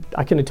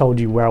I couldn't have told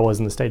you where I was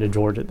in the state of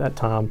Georgia at that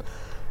time.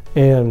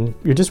 And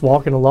you're just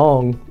walking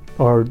along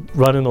or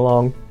running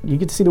along. You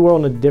get to see the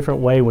world in a different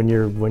way when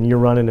you're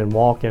running and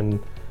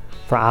walking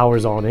for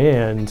hours on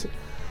end.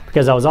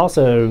 Because I was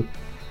also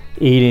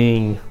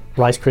eating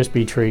Rice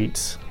Krispie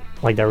treats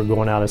like they were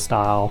going out of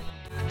style.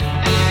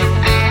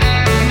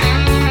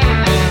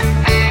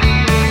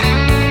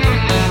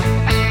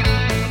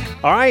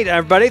 All right,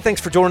 everybody, thanks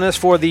for joining us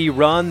for the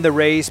Run the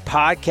Race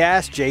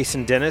podcast.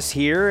 Jason Dennis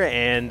here,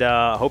 and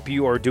hope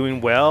you are doing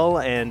well,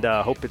 and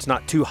hope it's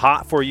not too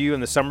hot for you in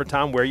the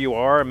summertime where you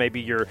are. Maybe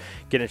you're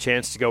getting a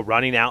chance to go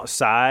running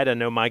outside. I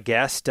know my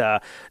guest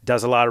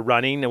does a lot of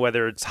running,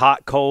 whether it's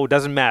hot, cold,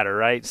 doesn't matter,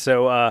 right?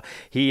 So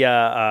he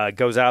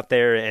goes out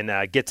there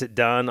and gets it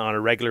done on a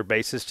regular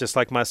basis, just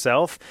like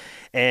myself.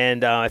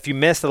 And if you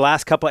missed the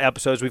last couple of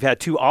episodes, we've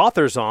had two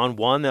authors on,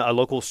 one a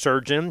local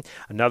surgeon,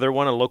 another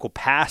one a local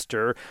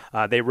pastor.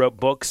 They wrote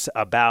books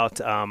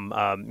about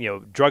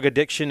drug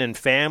addiction and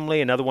family,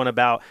 another one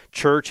about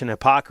church and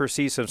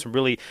hypocrisy, so some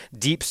really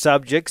deep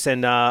subjects.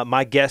 And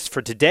my guest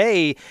for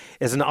today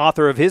is an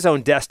author of his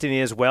own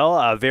destiny as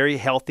well, very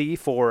healthy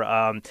for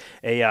in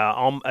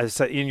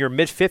your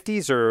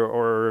mid-50s,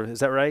 or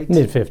is that right?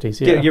 Mid-50s,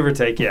 yeah. Give or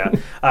take,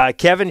 yeah.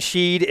 Kevin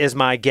Sheed is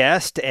my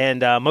guest,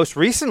 and most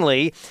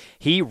recently,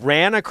 he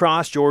ran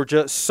across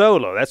Georgia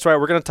solo. That's right.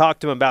 We're going to talk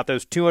to him about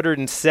those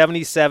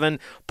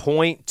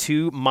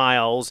 277.2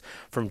 miles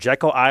from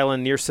Jekyll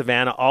Island near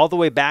Savannah all the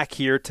way back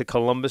here to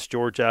Columbus,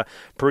 Georgia.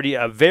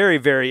 A very,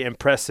 very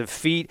impressive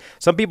feat.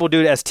 Some people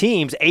do it as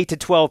teams, 8 to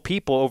 12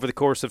 people over the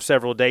course of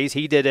several days.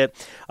 He did it,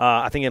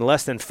 I think, in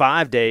less than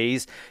 5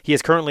 days. He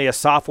is currently a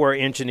software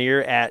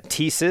engineer at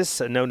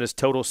TSYS, known as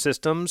Total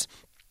Systems.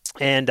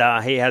 And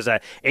he has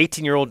a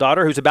 18-year-old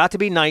daughter who's about to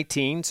be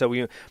 19, so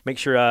we make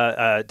sure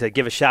to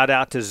give a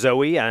shout-out to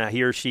Zoe.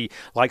 He or she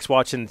likes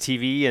watching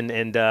TV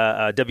and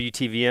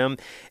WTVM.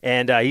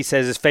 And he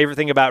says his favorite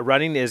thing about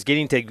running is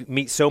getting to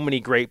meet so many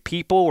great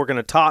people. We're going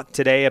to talk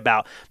today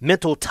about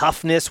mental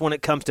toughness when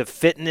it comes to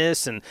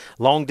fitness and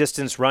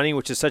long-distance running,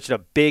 which is such a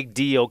big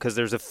deal because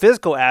there's a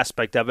physical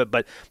aspect of it,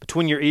 but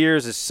between your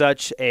ears is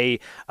such a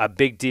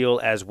big deal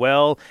as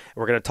well.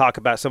 We're going to talk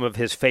about some of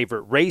his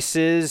favorite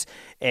races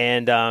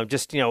and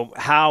just,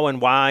 how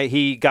and why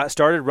he got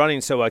started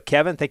running. So,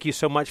 Kevin, thank you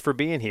so much for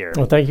being here.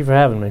 Well, thank you for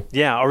having me.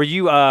 Yeah. Are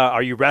you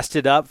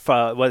rested up?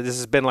 This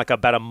has been like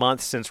about a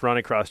month since running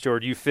across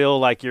Georgia. Do you feel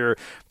like you're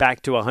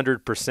back to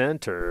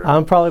 100%? Or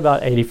I'm probably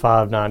about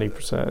 85,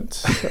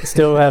 90%.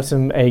 Still have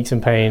some aches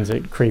and pains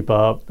that creep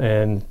up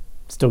and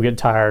still get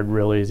tired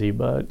real easy,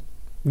 but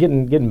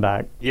getting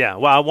back. Yeah,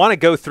 well, I want to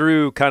go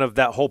through kind of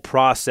that whole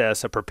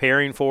process of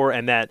preparing for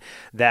and that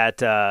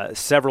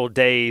several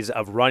days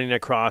of running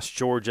across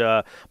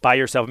Georgia by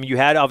yourself. I mean, you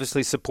had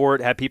obviously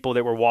support, had people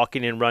that were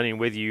walking and running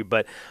with you,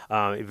 but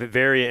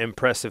very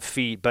impressive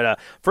feat. But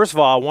first of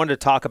all, I wanted to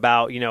talk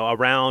about,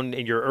 around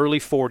in your early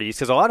 40s,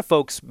 because a lot of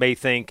folks may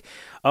think,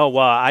 oh,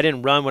 well, I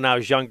didn't run when I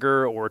was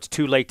younger, or it's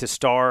too late to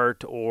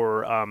start,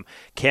 or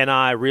can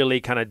I really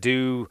kind of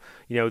do,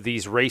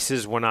 these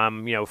races when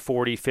I'm,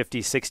 40,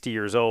 50, 60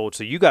 years old?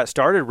 So you got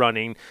started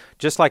running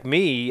just like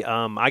me.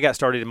 I got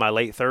started in my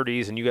late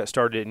 30s, and you got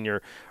started in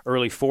your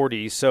early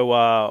 40s.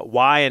 So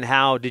why and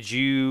how did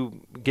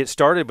you get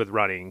started with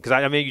running? Because,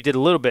 I mean, you did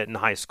a little bit in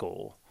high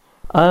school.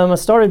 I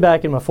started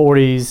back in my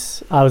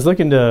 40s. I was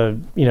looking to,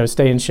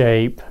 stay in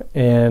shape,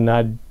 and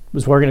I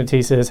was working at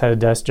TSYS, had a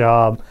desk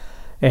job.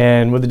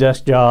 And with the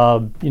desk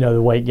job, the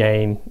weight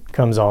gain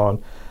comes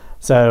on.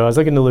 So I was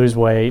looking to lose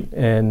weight,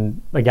 and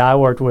a guy I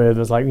worked with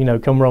was like,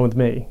 come run with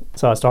me.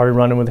 So I started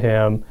running with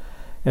him,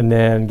 and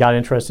then got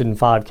interested in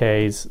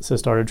 5Ks, so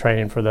started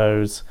training for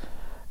those,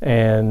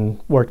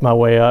 and worked my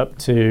way up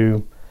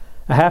to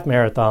a half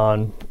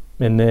marathon,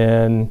 and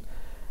then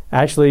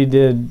actually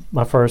did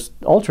my first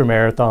ultra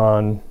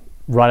marathon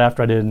right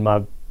after I did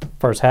my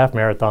first half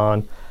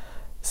marathon.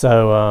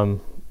 So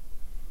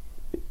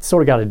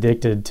sort of got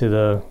addicted to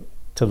the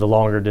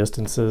longer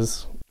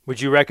distances. Would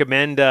you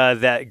recommend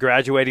that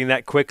graduating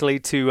that quickly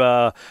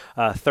to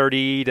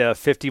 30 to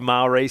 50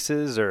 mile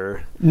races,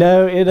 or?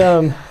 No,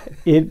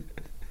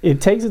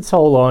 it takes its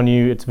toll on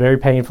you. It's a very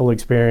painful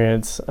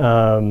experience.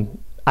 I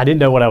didn't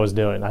know what I was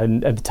doing.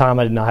 At the time,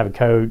 I did not have a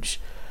coach.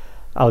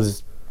 I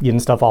was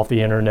getting stuff off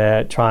the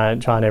internet,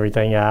 trying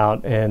everything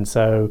out, and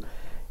so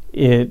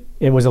it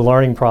was a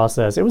learning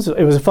process. It was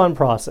a fun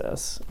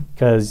process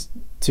because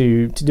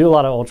to do a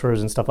lot of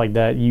ultras and stuff like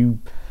that, you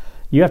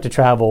have to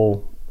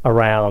travel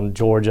around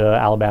Georgia,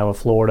 Alabama,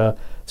 Florida.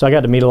 So I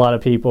got to meet a lot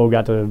of people,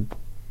 got to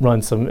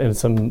run in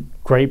some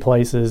great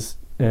places,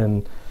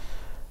 and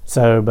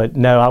so. But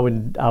no, I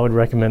would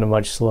recommend a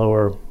much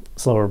slower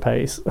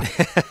pace.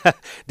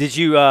 Did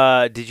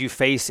you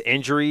face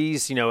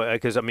injuries?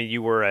 Because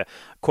you were a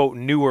quote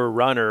newer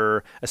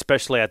runner,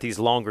 especially at these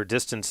longer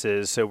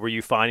distances. So were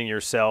you finding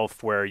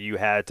yourself where you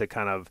had to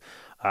kind of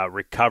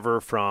recover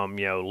from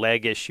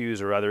leg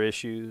issues or other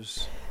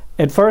issues?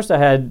 At first, I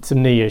had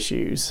some knee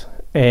issues,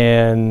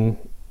 and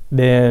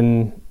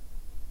then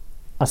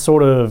I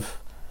sort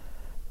of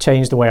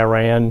changed the way I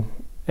ran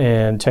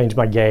and changed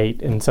my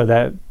gait, and so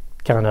that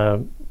kind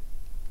of,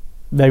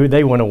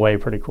 they went away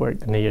pretty quick,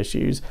 the knee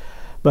issues.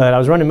 But I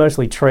was running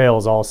mostly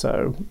trails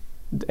also.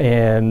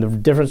 And the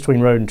difference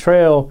between road and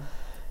trail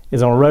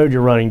is on a road,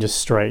 you're running just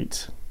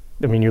straight.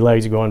 I mean, your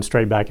legs are going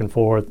straight back and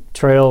forth.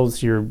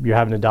 Trails, you're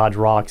having to dodge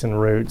rocks and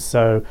roots.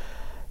 So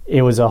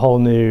it was a whole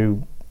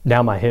new,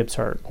 now my hips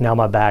hurt, now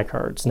my back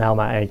hurts, now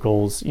my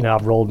ankles,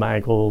 I've rolled my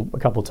ankle a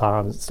couple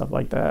times and stuff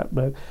like that.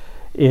 But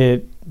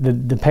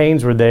the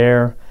pains were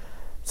there.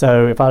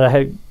 So if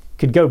I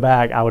could go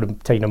back, I would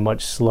have taken a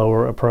much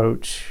slower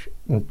approach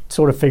and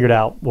sort of figured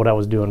out what I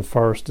was doing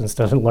first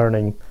instead of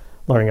learning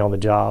on the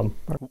job.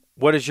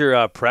 What is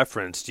your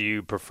preference? Do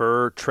you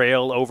prefer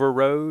trail over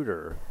road,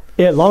 or?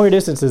 Yeah, longer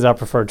distances, I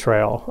prefer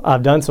trail.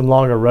 I've done some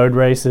longer road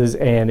races,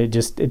 and it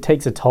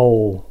takes a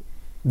toll.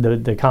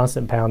 The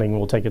constant pounding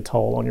will take a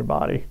toll on your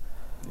body.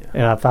 Yeah.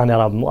 And I find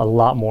out I'm a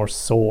lot more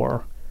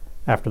sore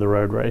after the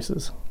road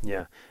races.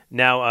 Yeah.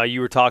 Now,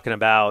 you were talking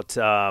about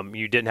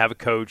you didn't have a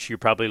coach. You're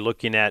probably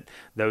looking at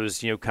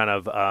those,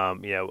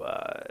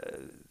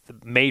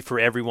 made for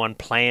everyone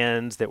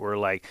plans that were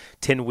like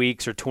 10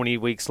 weeks or 20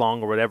 weeks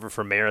long or whatever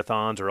for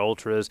marathons or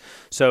ultras.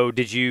 So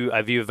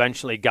have you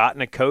eventually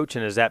gotten a coach,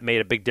 and has that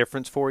made a big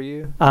difference for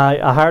you?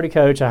 I hired a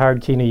coach. I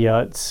hired Keena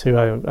Yutz,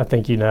 who I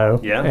think you know.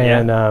 Yeah.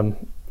 And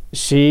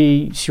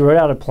she wrote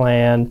out a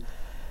plan,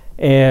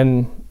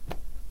 and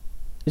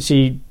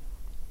she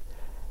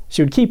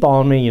would keep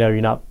on me, you're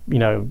not,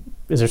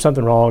 is there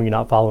something wrong? You're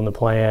not following the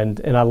plan.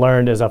 And I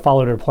learned as I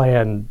followed her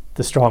plan,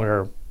 the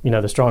stronger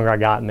I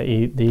got and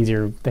the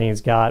easier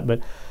things got.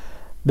 But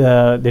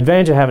the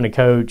advantage of having a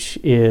coach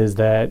is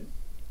that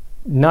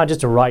not just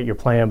to write your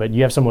plan, but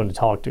you have someone to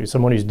talk to,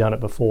 someone who's done it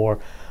before.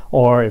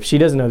 Or if she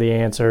doesn't know the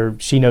answer,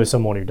 she knows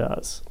someone who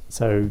does.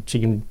 So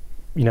she can,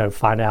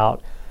 find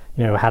out,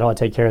 how do I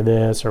take care of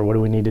this, or what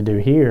do we need to do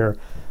here?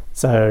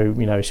 So,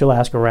 she'll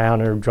ask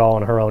around or draw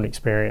on her own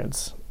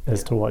experience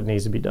as to what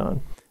needs to be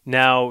done.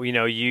 Now,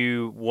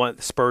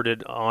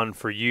 spurted on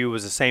for you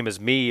was the same as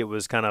me. It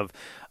was kind of,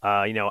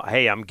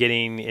 hey, I'm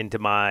getting into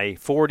my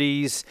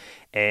 40s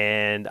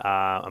and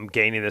I'm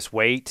gaining this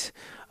weight.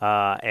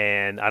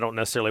 And I don't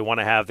necessarily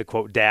want to have the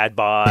quote dad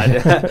bod.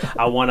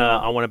 I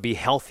want to be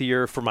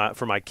healthier for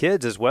my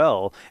kids as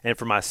well and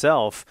for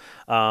myself.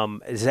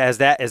 Is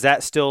that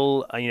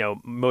still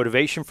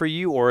motivation for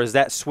you, or is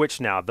that switched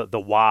now the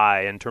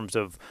why in terms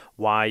of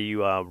why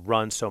you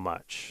run so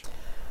much?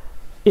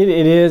 It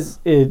is.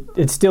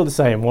 It's still the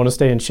same. Want to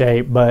stay in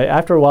shape, but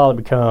after a while it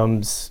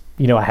becomes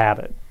a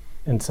habit.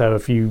 And so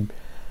if you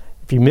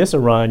miss a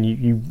run,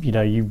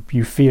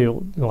 you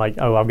feel like,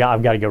 oh, I've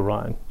got to go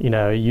run.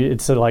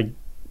 It's sort of like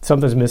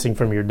something's missing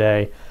from your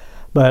day.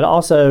 But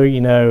also it's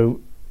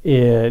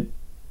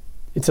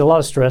a lot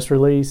of stress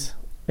release,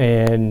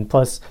 and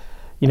plus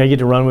you get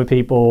to run with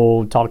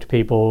people, talk to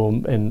people,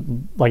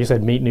 and like I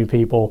said, meet new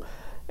people.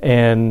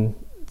 And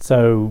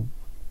so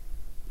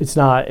it's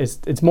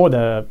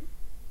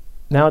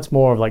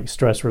more of like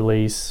stress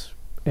release,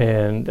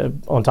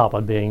 and on top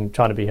of trying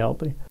to be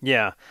healthy.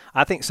 Yeah.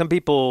 I think some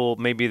people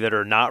maybe that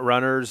are not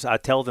runners, I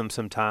tell them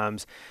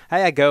sometimes,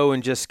 hey, I go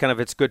and just kind of,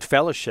 it's good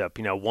fellowship,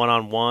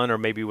 one-on-one or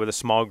maybe with a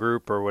small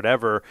group or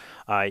whatever,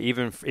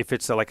 even if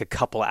it's like a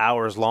couple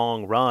hours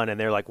long run, and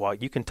they're like, well,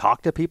 you can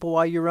talk to people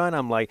while you run?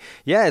 I'm like,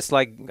 yeah, it's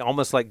like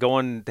almost like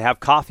going to have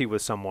coffee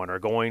with someone or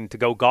going to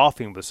go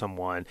golfing with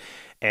someone.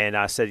 And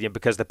I said,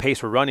 because the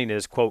pace we're running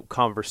is, quote,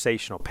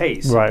 conversational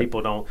pace. Right.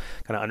 People don't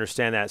kind of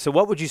understand that. So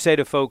what would you say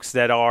to folks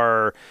that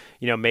are,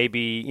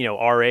 maybe,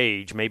 our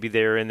age, maybe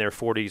they're in their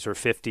 40s or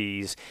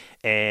 50s,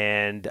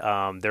 and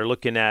they're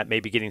looking at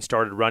maybe getting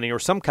started running or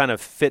some kind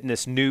of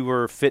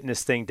newer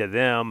fitness thing to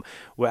them?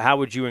 How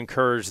would you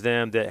encourage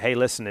them that, hey,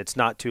 listen, it's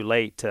not too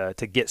late to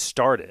get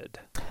started?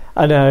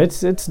 I know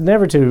it's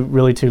never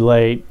really too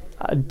late.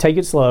 Take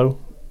it slow,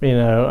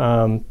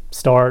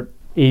 start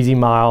easy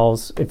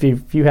miles. If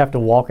you have to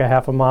walk a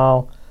half a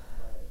mile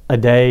a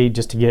day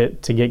just to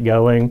get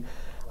going,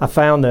 I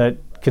found that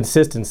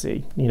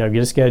consistency, get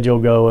a schedule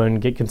going,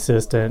 get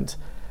consistent,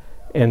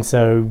 and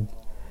so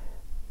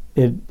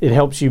it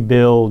helps you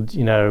build.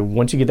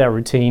 Once you get that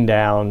routine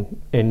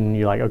down, and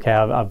you're like, okay,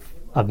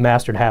 I've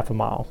mastered half a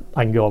mile,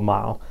 I can go a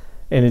mile,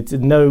 and it's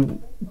no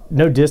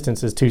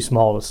distance is too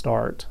small to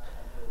start.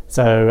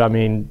 So I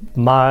mean,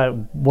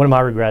 one of my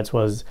regrets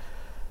was,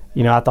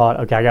 I thought,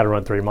 okay, I got to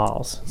run 3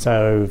 miles.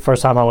 So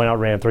first time I went out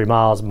and ran 3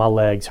 miles, my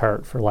legs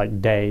hurt for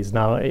like days.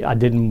 Now I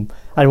didn't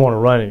want to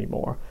run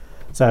anymore.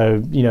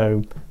 So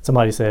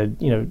somebody said,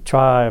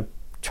 try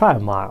a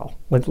mile.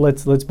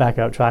 Let's back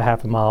up. Try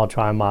half a mile.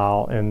 Try a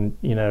mile, and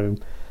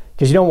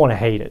because you don't want to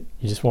hate it.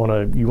 You just want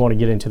to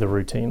get into the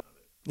routine.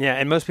 Yeah,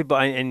 and most people,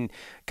 and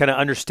kind of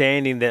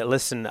understanding that.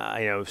 Listen,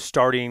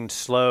 starting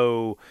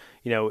slow.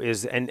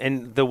 Is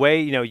and the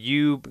way,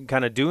 you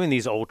kind of doing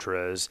these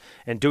ultras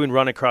and doing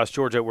Run Across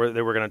Georgia that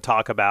we're going to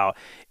talk about,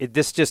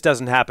 this just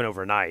doesn't happen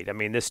overnight. I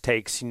mean, this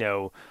takes,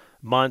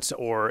 months,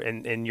 or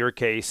in your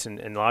case, and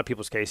in a lot of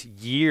people's case,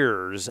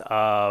 years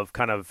of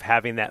kind of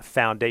having that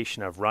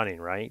foundation of running,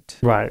 right?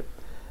 Right.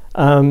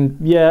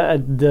 Yeah,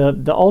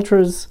 the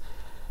ultras,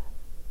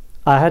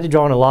 I had to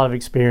draw on a lot of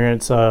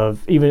experience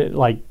of even in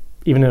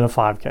a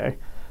 5K,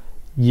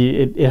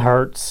 it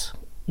hurts.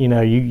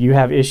 You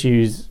have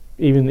issues.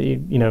 Even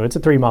it's a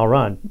 3-mile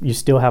run. You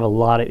still have a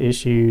lot of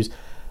issues.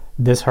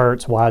 This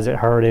hurts. Why is it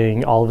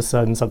hurting? All of a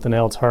sudden, something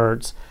else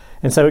hurts,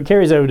 and so it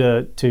carries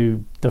over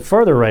to the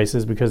further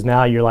races because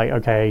now you're like,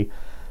 okay,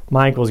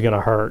 my ankle's going to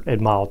hurt at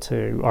mile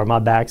 2, or my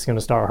back's going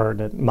to start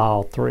hurting at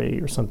mile 3,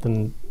 or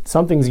something.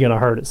 Something's going to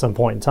hurt at some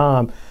point in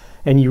time,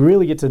 and you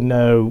really get to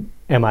know: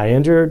 am I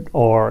injured,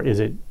 or is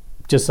it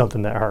just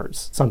something that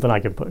hurts, something I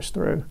can push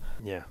through?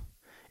 Yeah.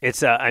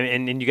 It's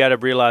and you got to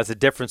realize the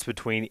difference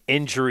between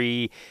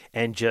injury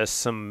and just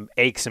some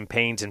aches and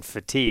pains and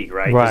fatigue,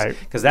 right? Right.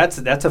 Because that's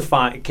a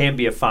fine, it can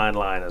be a fine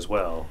line as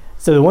well.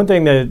 So the one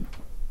thing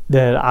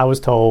that I was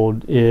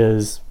told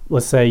is,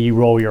 let's say you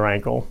roll your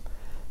ankle,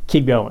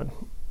 keep going,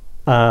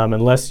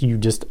 unless you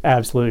just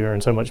absolutely are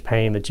in so much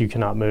pain that you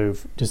cannot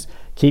move. Just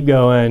keep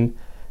going,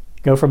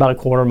 go for about a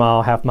quarter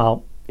mile, half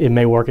mile. It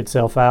may work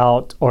itself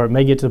out, or it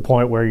may get to the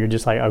point where you're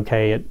just like,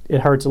 okay,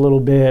 it hurts a little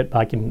bit, but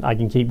I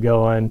can keep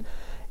going.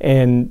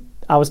 And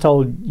I was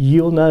told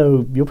you'll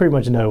pretty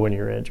much know when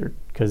you're injured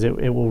because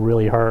it will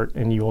really hurt,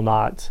 and you will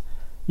not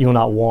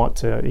want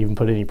to even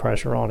put any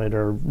pressure on it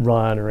or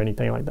run or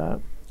anything like that.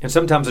 And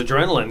sometimes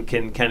adrenaline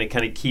can kind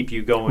of keep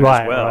you going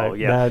as well. Right.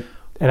 Yeah.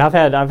 And I've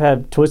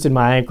had twisted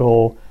my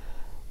ankle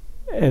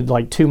at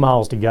like 2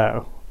 miles to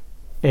go,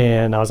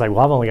 and I was like,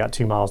 well, I've only got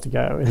 2 miles to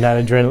go, and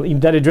that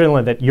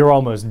adrenaline that you're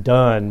almost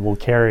done will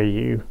carry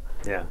you.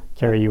 Yeah.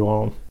 Carry you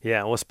on.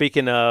 Yeah. Well,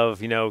 speaking of,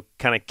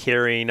 kind of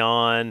carrying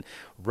on,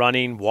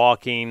 running,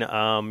 walking,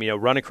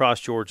 run across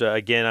Georgia.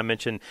 Again, I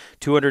mentioned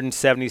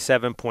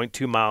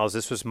 277.2 miles.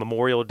 This was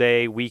Memorial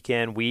Day week.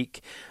 And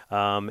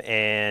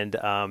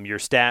your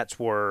stats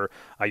were,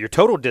 your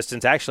total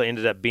distance actually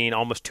ended up being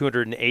almost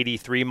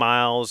 283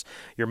 miles.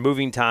 Your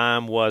moving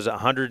time was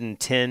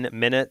 110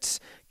 minutes.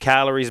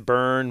 Calories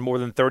burned more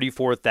than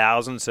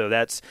 34,000, so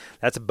that's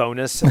a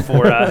bonus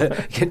for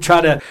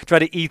try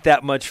to eat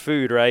that much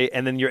food, right?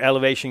 And then your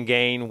elevation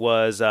gain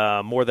was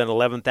more than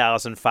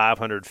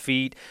 11,500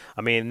 feet.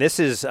 I mean, this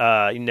is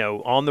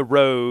on the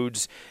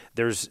roads.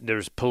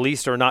 There's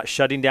police are not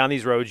shutting down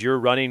these roads. You're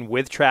running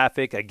with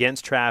traffic,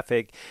 against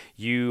traffic.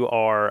 You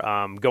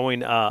are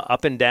going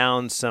up and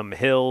down some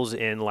hills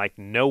in like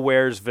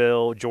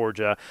Nowheresville,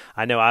 Georgia.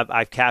 I know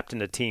I've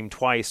captained a team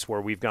twice where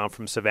we've gone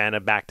from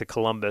Savannah back to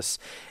Columbus,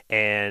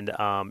 and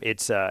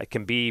it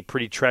can be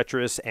pretty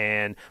treacherous.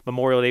 And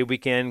Memorial Day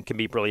weekend can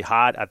be really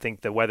hot. I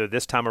think the weather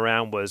this time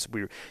around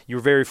you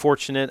were very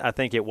fortunate. I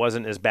think it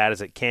wasn't as bad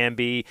as it can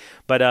be.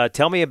 But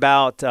tell me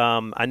about.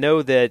 I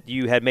know that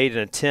you had made an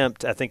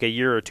attempt, I think, a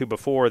year or two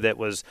before that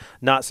was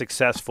not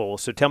successful.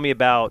 So tell me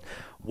about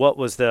what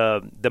was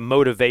the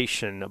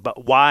motivation,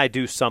 but why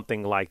do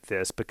something like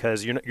this?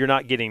 Because you're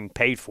not getting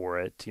paid for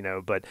it,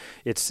 but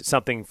it's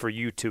something for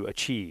you to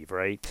achieve,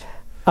 right?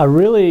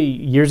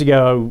 Years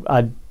ago,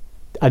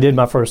 I did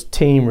my first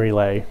team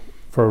relay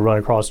for a run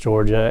across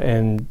Georgia,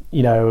 and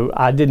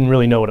I didn't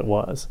really know what it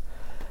was,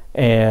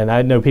 and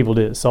I know people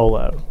did it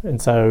solo, and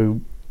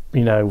so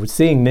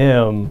seeing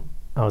them,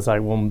 I was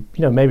like, well,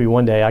 maybe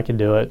one day I could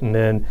do it, and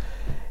then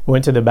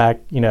went to the back,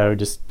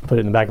 just put it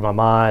in the back of my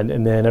mind.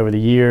 And then over the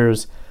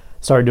years,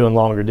 started doing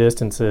longer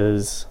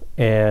distances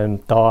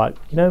and thought,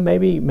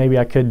 maybe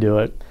I could do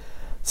it.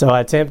 So I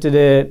attempted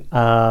it,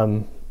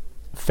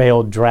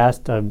 failed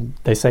drastic.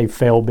 They say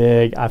fail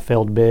big. I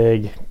failed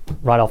big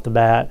right off the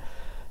bat.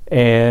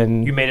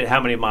 And you made it how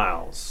many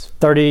miles?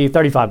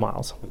 35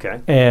 miles.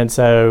 Okay. And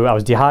so I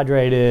was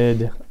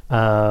dehydrated.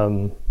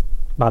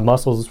 My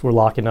muscles were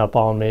locking up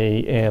on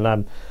me, and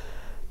I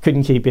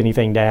couldn't keep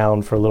anything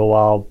down for a little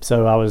while.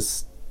 So I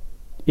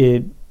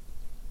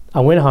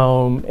went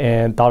home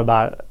and thought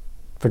about it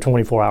for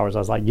 24 hours. I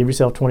was like, give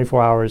yourself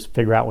 24 hours,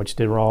 figure out what you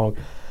did wrong.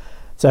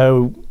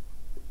 So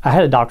I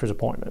had a doctor's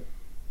appointment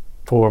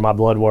for my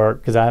blood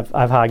work because I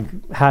have high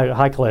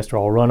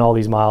cholesterol, run all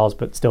these miles,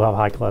 but still have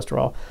high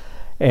cholesterol.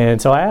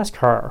 And so I asked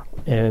her,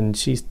 and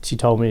she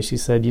told me, she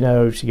said,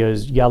 she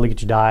goes, you got to look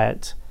at your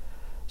diet.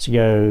 She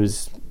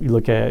goes,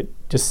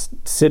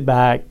 just sit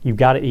back, you've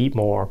got to eat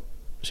more.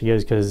 She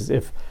goes, because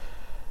if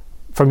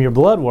from your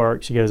blood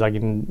work, she goes, I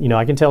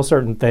can tell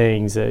certain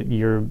things that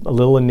you're a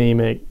little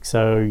anemic,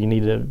 so you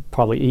need to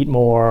probably eat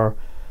more.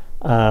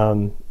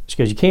 She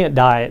goes, you can't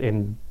diet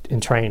and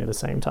train at the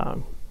same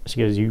time. She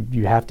goes,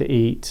 you have to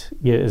eat,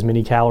 get as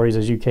many calories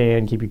as you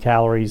can, keep your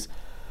calories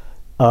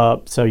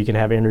up so you can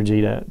have energy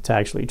to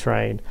actually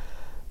train.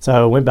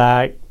 So I went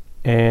back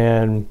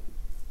and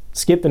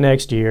skipped the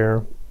next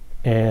year,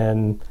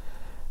 and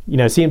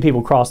seeing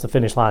people cross the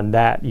finish line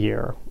that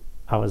year,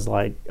 I was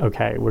like,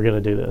 okay, we're going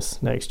to do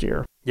this next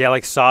year. Yeah,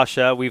 like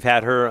Sasha, we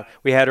had her on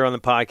the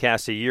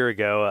podcast a year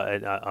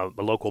ago,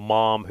 a local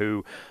mom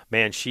who,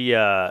 man, she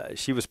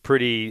was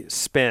pretty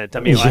spent. I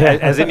mean,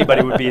 as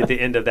anybody would be at the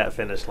end of that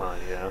finish line,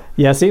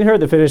 Yeah, seeing her at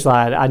the finish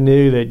line, I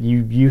knew that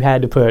you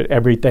had to put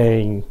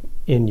everything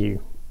in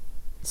you.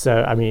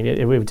 So, I mean,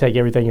 it would take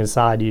everything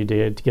inside you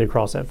to get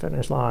across that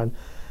finish line.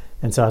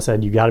 And so I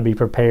said, you got to be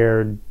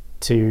prepared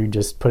to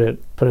just put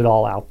put it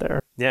all out there.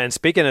 Yeah, and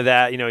speaking of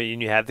that,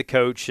 you have the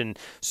coach, and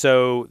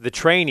so the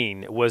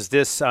training was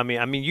this. I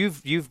mean,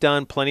 you've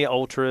done plenty of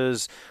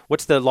ultras.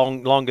 What's the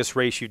longest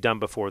race you've done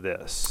before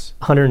this?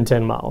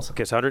 110 miles.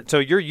 Okay, so 100. So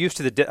you're used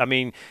to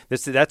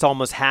that's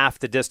almost half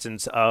the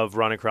distance of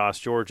run across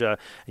Georgia.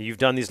 You've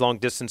done these long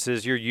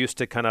distances. You're used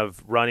to kind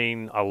of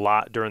running a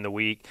lot during the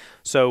week.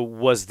 So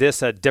was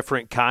this a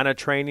different kind of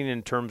training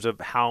in terms of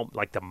how,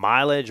 like the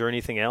mileage or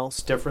anything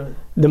else different?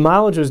 The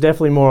mileage was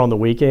definitely more on the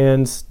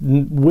weekends.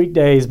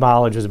 Weekdays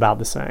mileage was about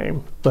the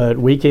same, but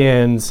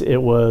weekends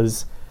it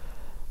was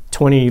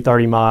 20,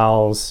 30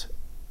 miles.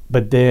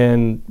 But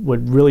then what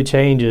really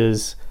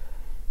changes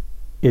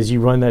is you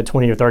run that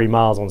 20 or 30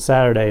 miles on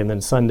Saturday, and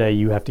then Sunday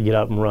you have to get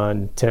up and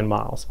run 10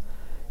 miles.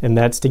 And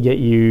that's to get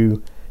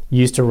you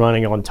used to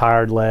running on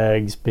tired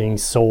legs, being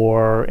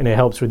sore, and it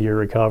helps with your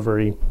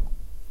recovery,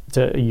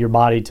 to your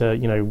body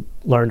to,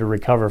 learn to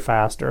recover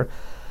faster.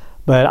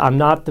 But I'm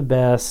not the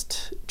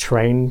best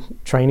training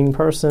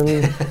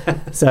person.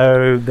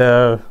 So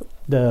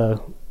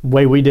the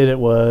way we did it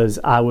was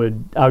I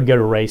would go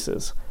to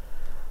races.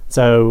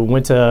 So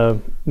went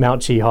to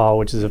Mount Cheehaw,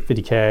 which is a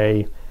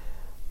 50K.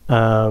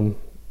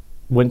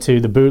 Went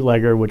to the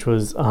Bootlegger, which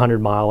was a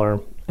 100-miler,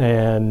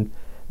 and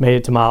made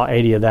it to mile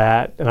 80 of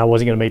that. And I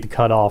wasn't going to make the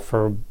cutoff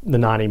for the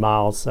 90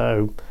 miles.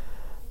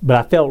 But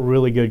I felt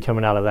really good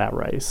coming out of that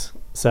race.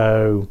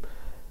 So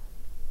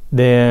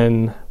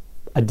then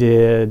we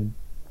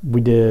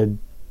did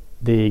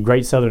the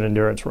Great Southern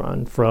Endurance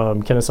Run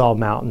from Kennesaw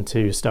Mountain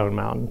to Stone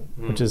Mountain,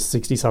 which is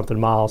 60-something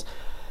miles.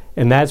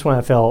 And that's when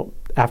I felt,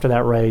 after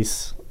that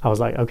race, I was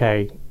like,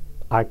 okay,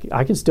 I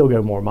can still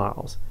go more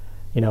miles.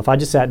 If I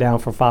just sat down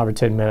for 5 or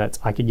 10 minutes,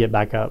 I could get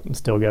back up and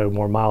still go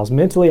more miles.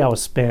 Mentally, I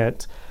was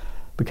spent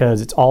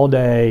because it's all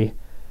day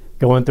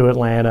going through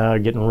Atlanta,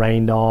 getting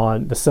rained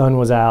on. The sun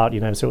was out,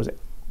 so it was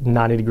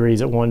 90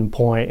 degrees at one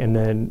point, and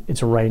then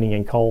it's raining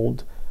and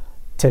cold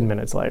 10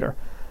 minutes later.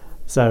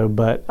 So,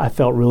 but I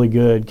felt really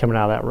good coming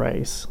out of that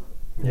race.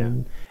 Yeah.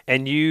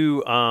 And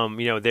you,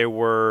 there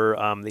were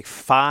the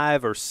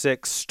 5 or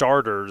 6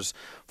 starters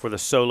for the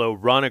solo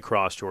run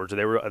across Georgia.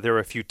 There were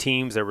a few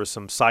teams. There were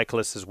some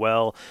cyclists as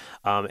well,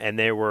 and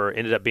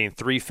ended up being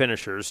 3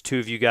 finishers. 2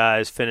 of you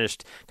guys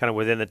finished kind of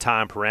within the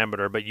time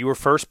parameter, but you were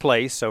first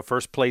place, so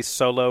first place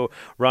solo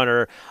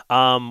runner.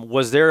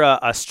 Was there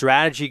a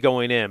strategy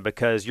going in,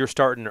 because you're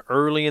starting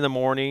early in the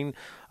morning?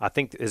 I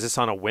think, is this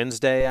on a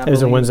Wednesday? It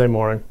was a Wednesday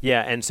morning.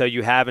 Yeah, and so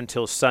you have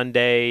until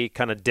Sunday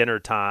kind of dinner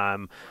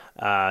time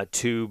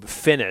to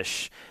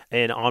finish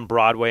on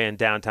Broadway and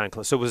downtown.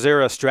 So was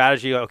there a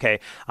strategy? Okay,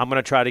 I'm going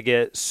to try to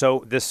get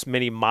this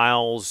many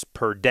miles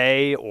per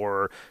day,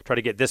 or try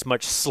to get this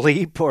much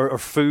sleep or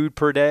food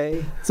per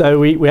day? So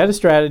we had a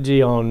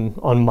strategy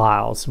on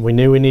miles. We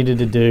knew we needed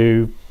to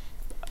do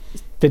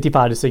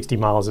 55 to 60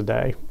 miles a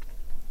day.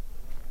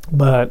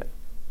 But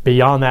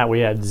beyond that, we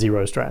had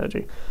zero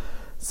strategy.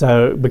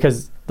 So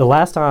because the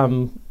last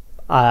time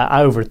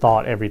I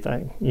overthought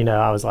everything,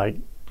 I was like,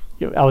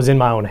 I was in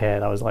my own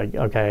head. I was like,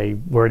 okay,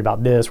 worried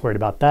about this, worried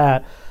about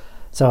that.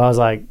 So I was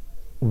like,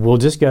 we'll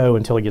just go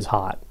until it gets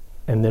hot,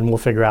 and then we'll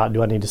figure out,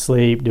 do I need to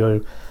sleep?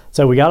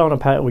 So we got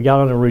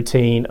on a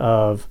routine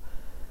of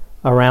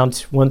around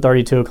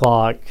 1:30, 2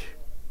 o'clock,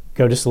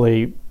 go to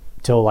sleep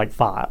till like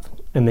 5,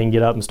 and then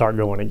get up and start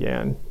going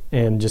again,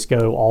 and just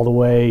go all the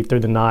way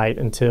through the night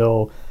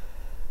until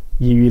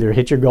you either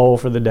hit your goal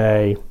for the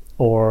day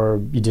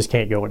or you just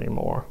can't go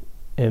anymore.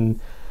 And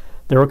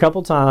there were a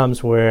couple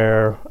times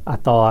where I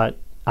thought,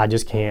 I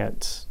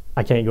can't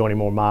go any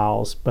more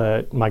miles.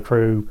 But my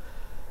crew,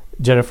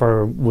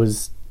 Jennifer,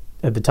 was,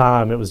 at the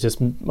time, it was just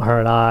her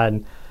and I,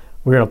 and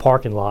we were in a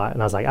parking lot,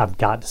 and I was like, I've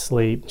got to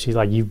sleep. She's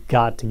like, you've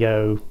got to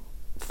go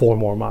 4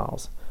 more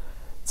miles.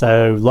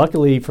 So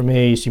luckily for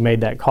me, she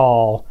made that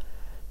call,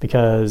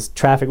 because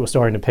traffic was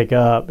starting to pick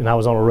up, and I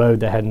was on a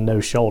road that had no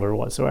shoulder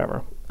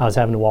whatsoever. I was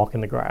having to walk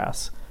in the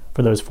grass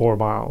for those 4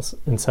 miles.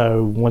 And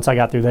so once I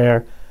got through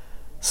there,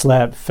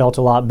 slept, felt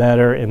a lot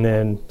better, and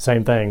then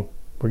same thing,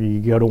 where you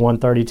go to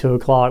 1:30, 2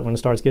 o'clock when it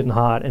starts getting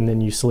hot, and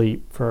then you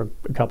sleep for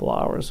a couple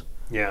hours.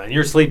 Yeah, and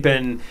you're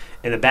sleeping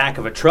in the back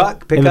of a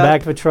truck pickup? In the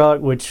back of a truck,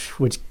 which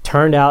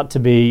turned out to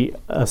be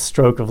a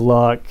stroke of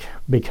luck,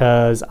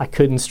 because I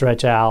couldn't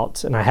stretch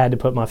out, and I had to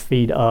put my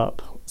feet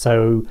up.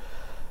 So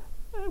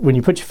when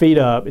you put your feet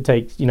up, it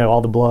takes,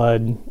 all the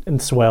blood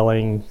and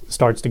swelling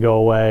starts to go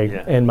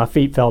away, and my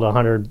feet felt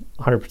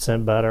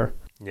 100% better.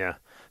 Yeah.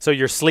 So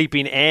you're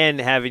sleeping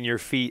and having your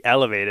feet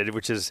elevated,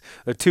 which is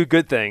 2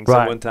 good things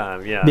right at one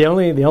time. Yeah. The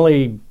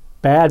only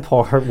bad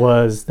part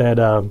was that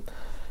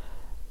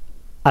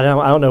I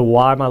don't know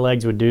why my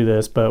legs would do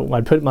this, but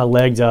I'd put my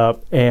legs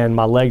up and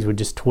my legs would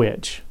just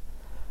twitch.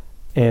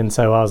 And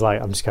so I was like,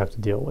 I'm just going to have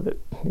to deal with it.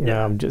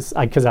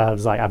 Because I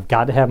was like, I've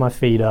got to have my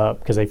feet up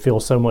because they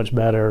feel so much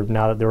better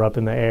now that they're up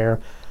in the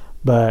air.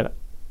 But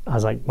I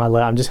was like,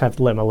 I'm just have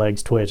to let my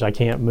legs twitch. I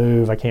can't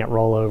move. I can't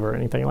roll over or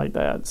anything like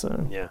that.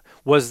 So yeah.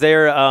 Was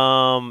there,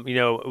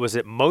 was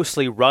it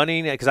mostly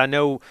running? Because I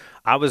know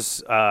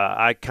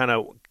I kind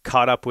of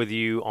caught up with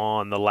you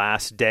on the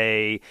last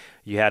day.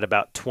 You had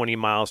about 20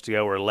 miles to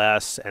go or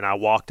less, and I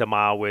walked a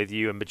mile with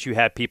you. But you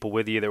had people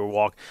with you that were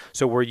walking.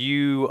 So were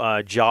you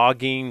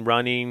jogging,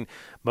 running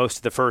most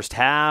of the first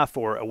half,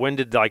 or when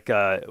did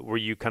were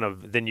you kind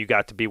of then you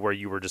got to be where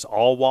you were just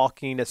all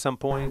walking at some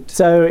point?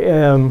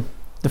 So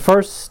the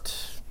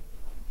first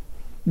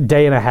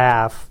day and a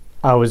half,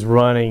 I was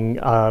running.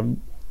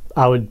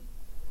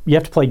 You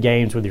have to play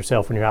games with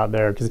yourself when you're out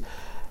there, because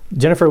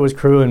Jennifer was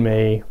crewing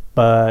me,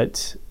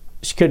 but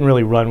she couldn't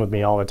really run with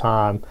me all the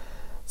time.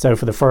 So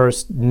for the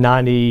first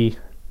 98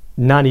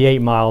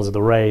 miles of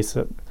the race,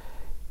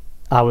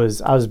 I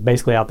was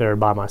basically out there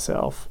by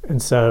myself.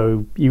 And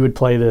so you would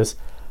play this,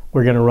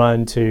 we're going to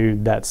run to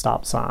that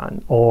stop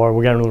sign, or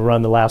we're going to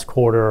run the last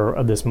quarter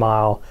of this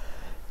mile.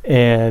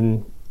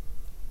 And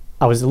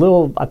I was a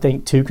little, I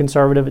think, too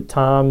conservative at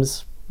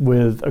times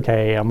with,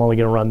 okay, I'm only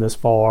going to run this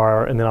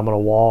far and then I'm going to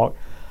walk.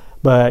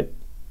 But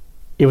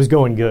it was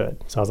going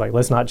good. So I was like,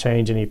 let's not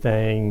change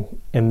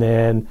anything. And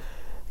then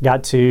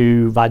got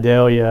to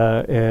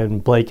Vidalia,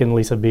 and Blake and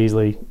Lisa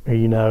Beasley, who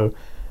you know,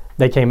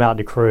 they came out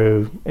to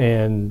crew.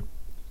 And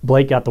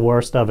Blake got the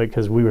worst of it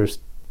because we were in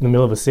the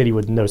middle of a city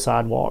with no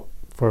sidewalk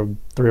for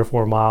 3 or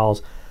 4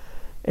 miles.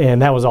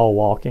 And that was all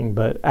walking.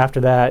 But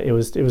after that, it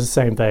was the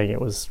same thing.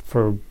 It was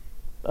for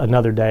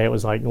another day. It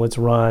was like, let's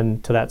run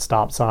to that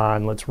stop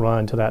sign. Let's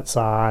run to that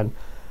sign,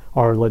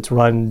 or let's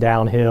run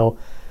downhill.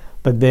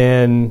 But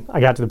then I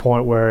got to the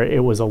point where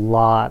it was a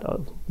lot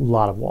of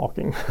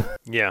walking.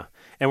 Yeah.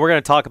 And we're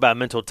going to talk about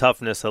mental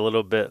toughness a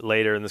little bit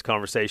later in this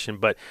conversation.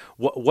 But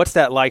what's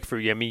that like for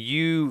you? I mean,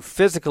 you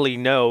physically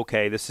know,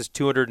 okay, this is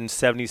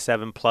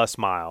 277 plus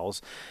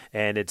miles,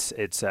 and it's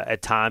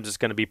at times it's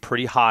going to be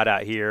pretty hot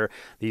out here.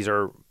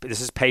 This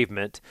is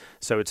pavement,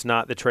 so it's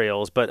not the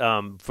trails. But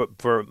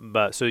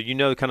but so you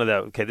know kind of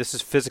that. Okay, this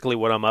is physically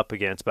what I'm up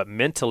against. But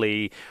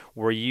mentally,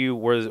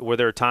 were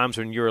there times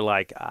when you were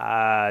like,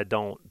 I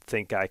don't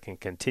think I can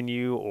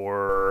continue,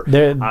 or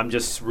I'm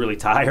just really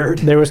tired?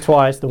 There was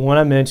twice. The one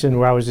I mentioned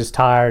where I was just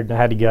tired and I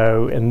had to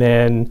go, and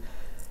then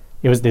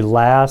it was the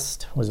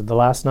last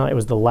night? It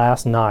was the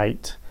last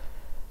night.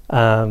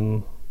 I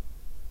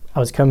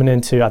was coming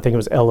into, I think it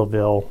was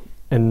Ellaville,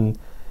 and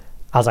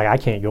I was like, I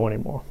can't go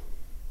anymore.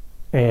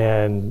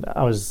 And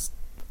I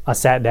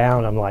sat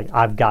down, I'm like,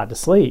 I've got to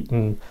sleep.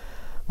 And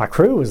my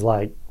crew was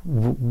like,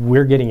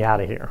 we're getting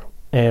out of here.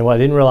 And what I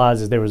didn't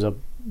realize is there was a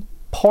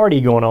party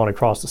going on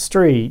across the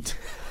street,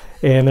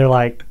 and they're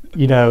like,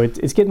 you know,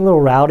 it's getting a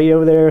little rowdy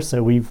over there,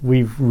 so we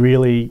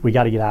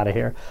got to get out of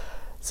here.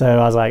 So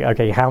I was like,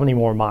 okay, how many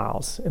more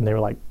miles? And they were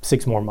like,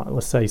 6 more miles.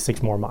 Let's say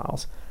 6 more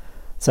miles.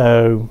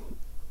 So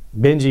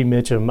Benji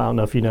Mitchum, I don't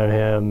know if you know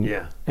him.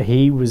 Yeah.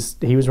 He was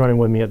running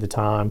with me at the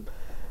time,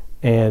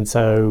 and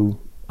so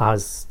I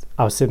was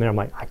sitting there. I'm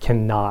like, I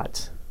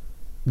cannot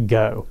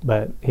go,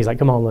 but he's like,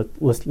 come on,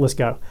 let's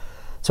go.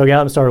 So I got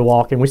up and started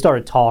walking. We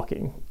started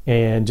talking,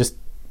 and just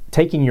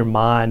taking your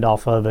mind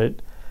off of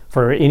it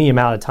for any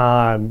amount of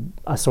time,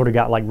 I sort of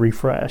got like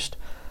refreshed.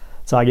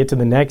 So I get to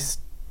the next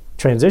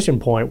transition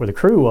point where the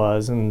crew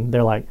was, and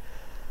they're like,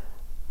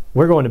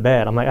 we're going to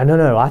bed. I'm like,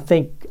 no, I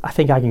think I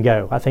can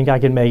go. I think I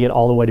can make it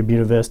all the way to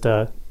Buena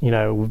Vista, you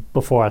know,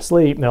 before I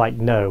sleep. And they're like,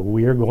 no,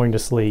 we're going to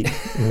sleep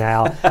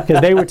now,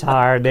 because they were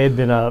tired. They had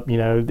been up, you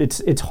know.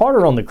 It's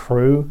harder on the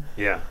crew.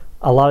 Yeah.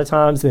 A lot of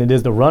times than it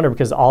is the runner,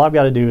 because all I've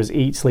got to do is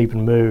eat, sleep,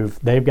 and move.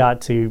 They've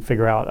got to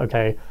figure out,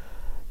 okay,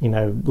 you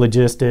know,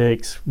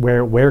 logistics,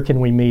 where can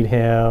we meet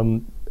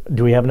him?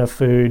 Do we have enough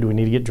food? Do we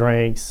need to get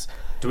drinks?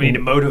 Do we need to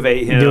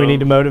motivate him? Do we need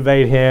to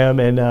motivate him?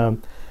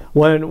 And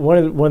one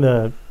of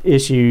the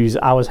issues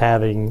I was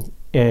having,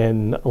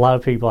 and a lot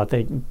of people I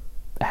think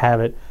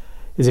have it,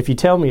 is if you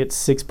tell me it's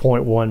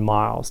 6.1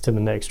 miles to the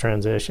next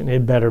transition,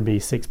 it better be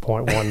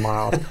 6.1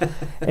 miles.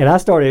 And I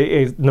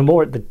started,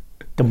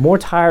 the more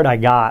tired I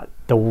got,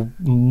 the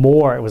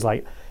more it was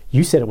like,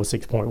 you said it was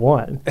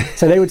 6.1.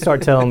 So they would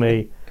start telling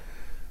me,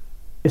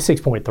 it's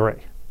 6.3.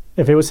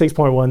 If it was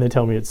 6.1, they'd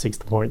tell me it's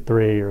 6.3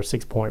 or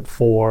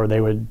 6.4.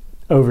 They would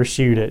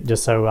overshoot it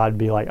just so I'd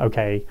be like,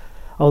 okay,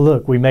 oh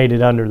look, we made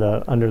it under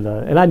the.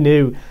 And I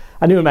knew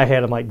in my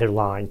head, I'm like, they're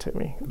lying to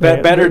me.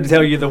 Better to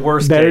tell you the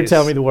worst case. Better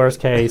tell me the worst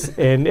case,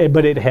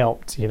 but it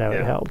helped. You know, yeah.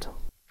 It helped.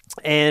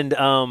 And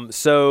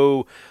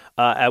so.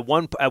 At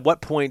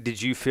what point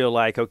did you feel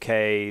like,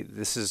 okay,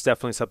 this is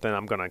definitely something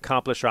I'm going to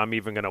accomplish, or I'm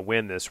even going to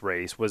win this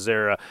race? Was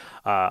there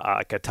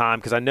a time?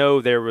 Because I know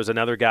there was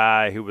another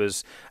guy who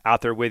was out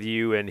there with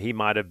you, and he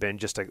might have been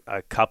just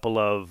a couple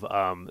of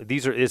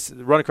it's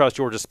Run Across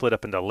Georgia split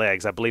up into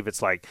legs. I believe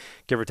it's like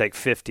give or take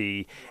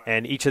 50,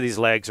 and each of these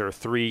legs are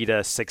 3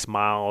 to 6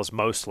 miles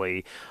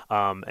mostly.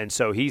 And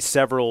so he's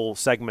several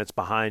segments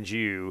behind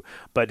you.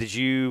 But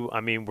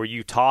were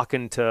you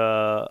talking to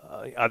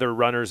other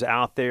runners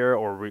out there,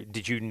 or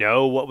did you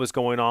know what was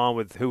going on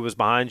with who was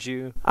behind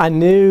you? I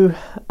knew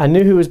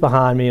who was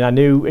behind me, and I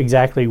knew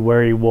exactly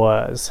where he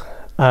was.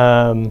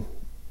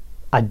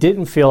 I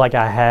didn't feel like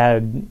I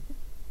had,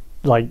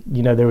 like,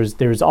 you know, there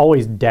was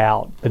always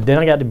doubt. But then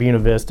I got to Buena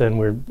Vista, and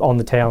we're on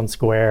the town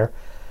square,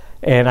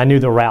 and I knew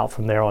the route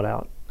from there on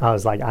out. I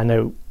was like, I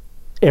know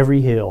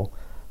every hill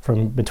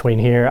from between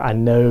here. I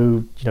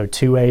know,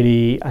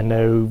 280. I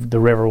know the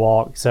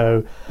Riverwalk.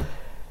 So,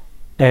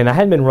 and I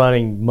hadn't been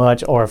running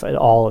much or if at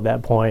all at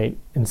that point.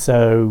 And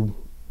so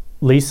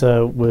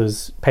Lisa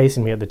was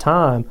pacing me at the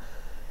time,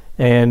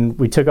 and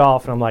we took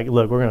off, and I'm like,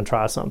 look, we're going to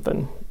try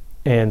something.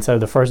 And so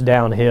the first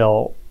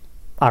downhill,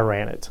 I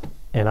ran it,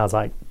 and I was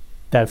like,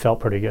 that felt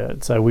pretty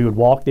good. So we would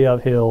walk the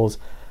uphills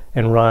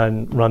and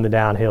run the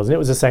downhills. And it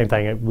was the same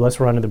thing. Let's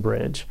run to the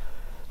bridge,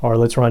 or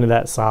let's run to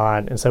that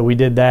sign. And so we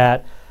did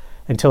that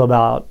until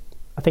about,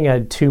 I think I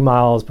had 2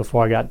 miles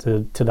before I got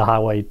to the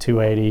highway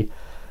 280.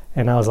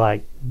 And I was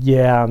like,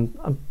 yeah,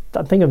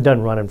 I think I'm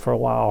done running for a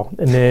while.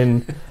 And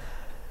then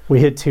we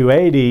hit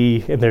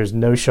 280, and there's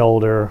no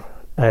shoulder.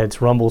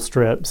 It's rumble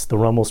strips, the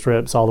rumble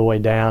strips all the way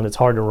down. It's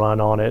hard to run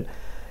on it.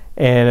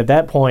 And at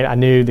that point, I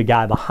knew the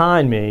guy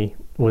behind me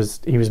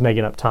was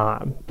making up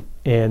time.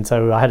 And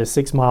so I had a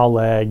 6 mile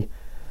leg,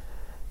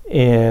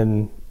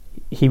 and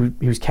he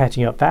was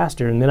catching up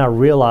faster. And then I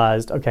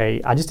realized,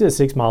 okay, I just did a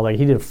 6 mile leg.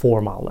 He did a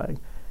 4 mile leg.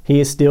 He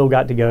has still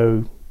got to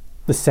go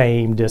the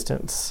same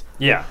distance.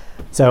 Yeah.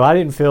 So I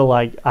didn't feel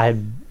like I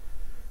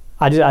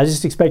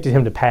just expected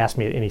him to pass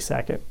me at any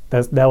second.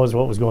 That was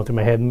what was going through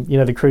my head. And,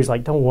 the crew's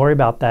like, don't worry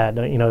about that.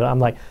 I'm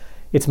like,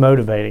 it's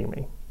motivating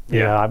me.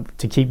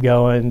 To keep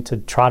going, to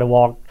try to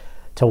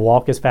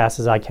walk as fast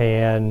as I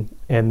can.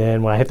 And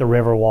then when I hit the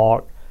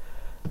Riverwalk,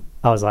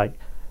 I was like,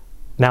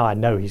 now I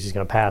know he's just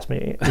going to pass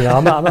me.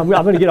 I'm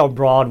going to get on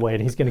Broadway,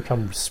 and he's going to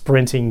come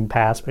sprinting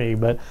past me.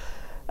 But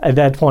at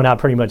that point, I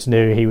pretty much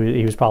knew he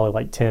was probably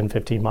like 10,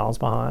 15 miles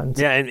behind.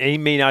 Yeah, and he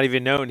may not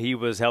even known he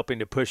was helping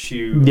to push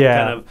you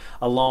kind of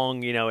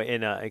along,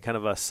 in a kind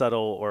of a subtle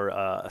or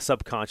a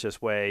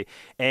subconscious way.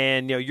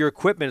 And, your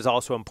equipment is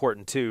also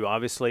important too.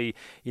 Obviously,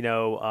 you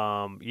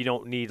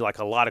don't need like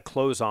a lot of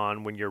clothes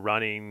on when you're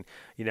running,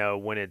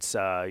 when it's,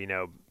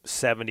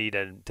 70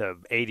 to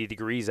 80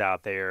 degrees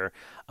out there,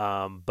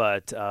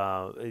 but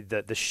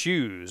the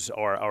shoes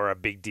are a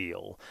big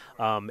deal,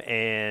 but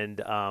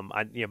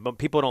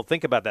people don't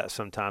think about that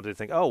sometimes. They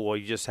think, oh, well,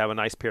 you just have a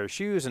nice pair of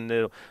shoes and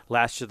it'll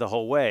last you the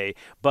whole way.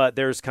 But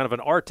there's kind of an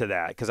art to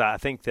that, because I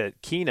think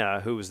that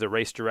Keena, who was the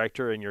race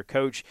director and your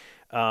coach,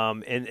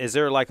 and is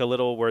there like a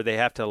little where they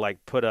have to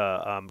like put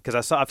a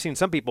because I've seen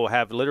some people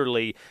have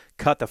literally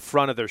cut the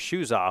front of their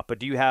shoes off, but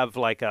do you have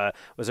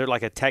was there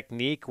like a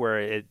technique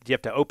where you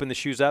have to open the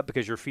shoes up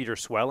because your feet are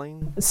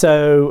swelling?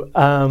 So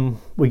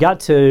we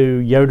got to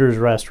Yoder's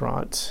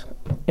restaurant,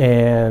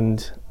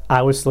 and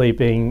I was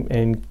sleeping,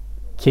 and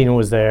Keena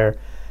was there,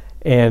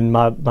 and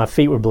my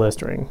feet were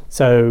blistering.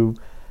 So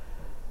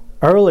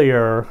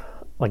earlier,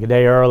 like a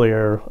day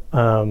earlier,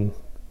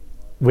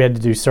 we had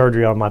to do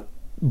surgery on my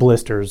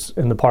blisters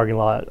in the parking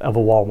lot of a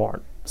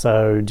Walmart.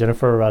 So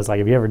Jennifer, I was like,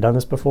 have you ever done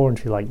this before? And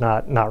she's like,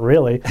 not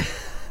really.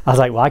 I was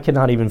like, well, I could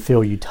not even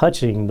feel you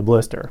touching the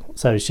blister.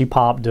 So she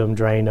popped them,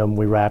 drained them,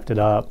 we wrapped it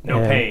up. No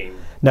pain?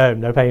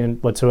 No pain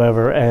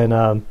whatsoever.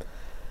 And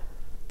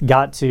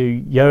got to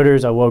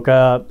Yoder's, I woke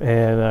up,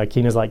 and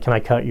Keena's like, can I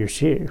cut your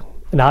shoe?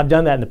 And I've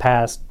done that in the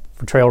past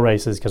for trail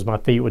races because my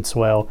feet would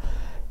swell.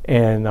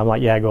 And I'm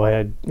like, yeah, go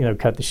ahead,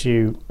 cut the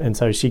shoe. And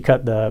so she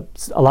cut a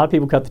lot of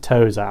people cut the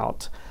toes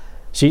out.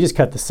 She just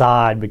cut the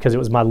side because it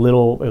was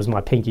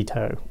my pinky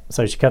toe.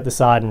 So she cut the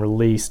side and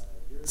released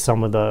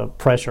some of the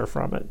pressure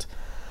from it.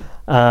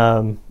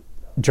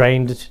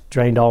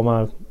 Drained all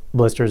my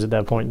blisters at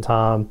that point in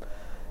time,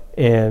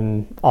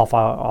 and off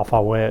I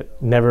went.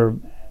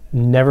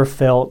 Never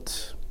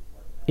felt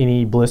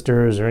any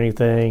blisters or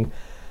anything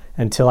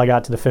until I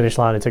got to the finish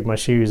line and took my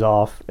shoes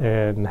off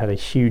and had a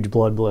huge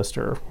blood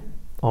blister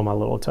on my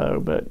little toe.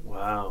 But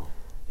wow.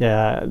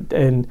 Yeah,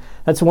 and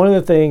that's one of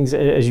the things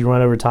as you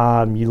run over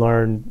time, you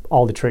learn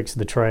all the tricks of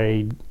the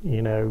trade,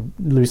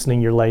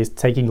 loosening your lace,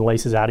 taking the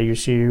laces out of your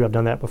shoe. I've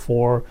done that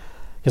before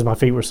because my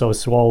feet were so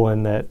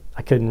swollen that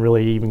I couldn't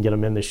really even get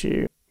them in the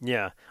shoe.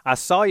 Yeah, I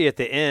saw you at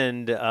the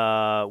end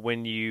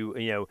when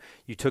you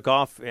took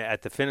off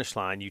at the finish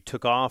line. You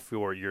took off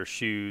your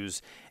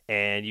shoes,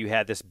 and you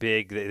had this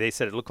big. They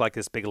said it looked like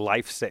this big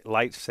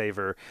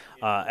lifesaver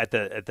at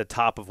the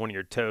top of one of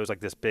your toes, like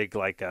this big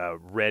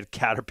red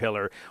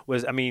caterpillar.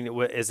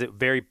 Is it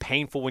very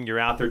painful when you're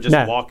out there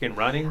just walking,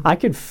 running? I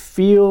could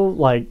feel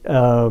it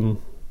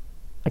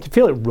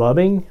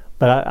rubbing,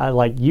 but I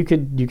like you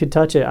could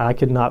touch it. I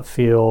could not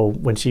feel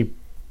when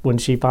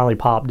she finally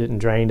popped it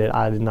and drained it.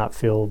 I did not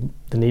feel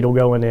the needle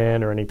going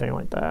in or anything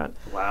like that.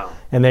 Wow.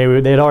 And they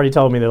had already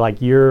told me, they're like,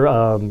 your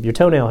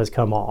toenail has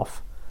come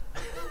off,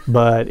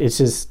 but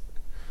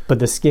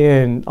the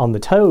skin on the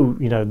toe,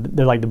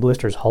 they're like the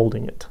blister's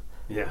holding it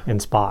in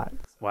spot.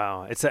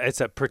 Wow,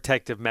 it's a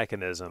protective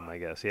mechanism, I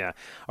guess. Yeah.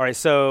 All right.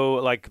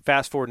 So,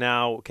 fast forward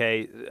now.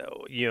 Okay,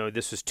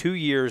 this was 2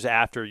 years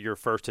after your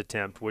first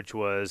attempt, which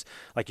was,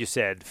 like you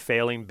said,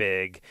 failing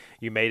big.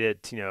 You made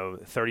it,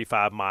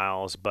 35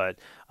 miles, but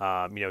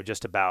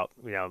just about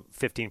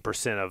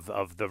 15%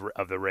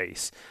 of the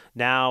race.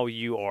 Now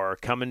you are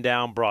coming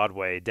down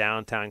Broadway,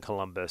 downtown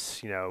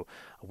Columbus.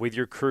 with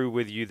your crew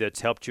with you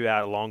that's helped you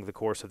out along the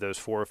course of those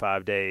 4 or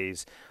 5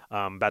 days,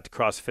 about to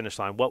cross the finish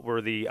line. What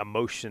were the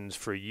emotions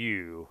for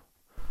you?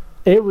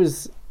 It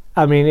was,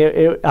 I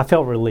mean, I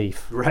felt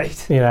relief.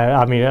 Right. You know,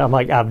 I mean, I'm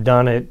like, I've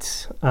done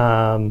it.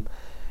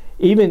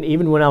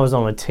 Even when I was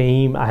on a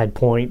team, I had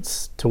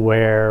points to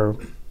where,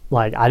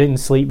 like, I didn't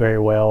sleep very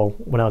well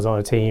when I was on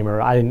a team,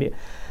 or I didn't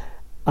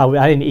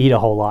eat a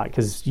whole lot,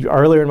 because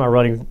earlier in my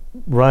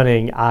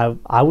running,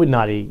 I would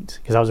not eat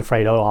because I was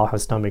afraid, I'll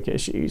have stomach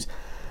issues.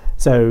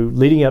 So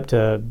leading up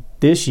to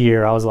this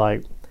year, I was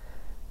like,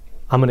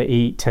 I'm going to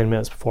eat 10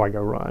 minutes before I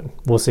go run.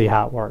 We'll see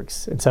how it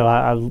works. And so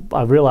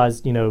I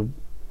realized, you know,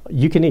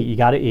 you can eat. You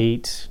got to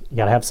eat. You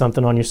got to have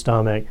something on your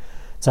stomach.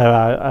 So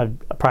I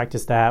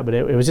practiced that, but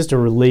it was just a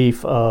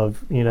relief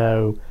of, you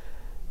know,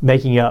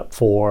 making up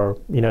for,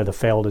 you know, the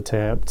failed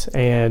attempt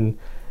and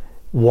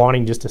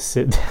wanting just to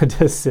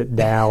sit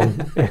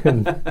down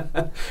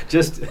and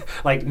just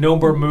like no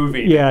more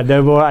moving. Yeah,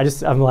 no more. I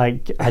just want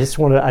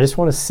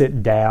to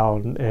sit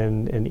down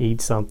and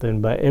eat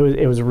something. But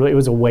it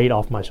was a weight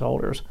off my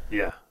shoulders.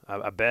 Yeah,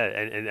 I bet,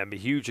 and a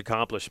huge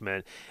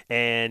accomplishment.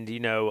 And you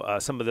know,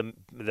 some of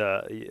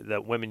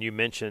the women you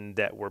mentioned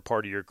that were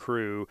part of your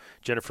crew,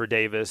 Jennifer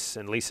Davis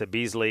and Lisa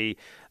Beasley,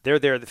 they're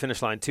there at the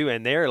finish line too,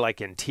 and they're like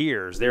in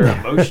tears. They're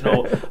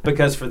emotional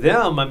because for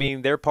them, I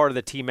mean, they're part of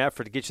the team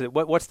effort to get you.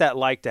 What's that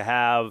like to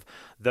have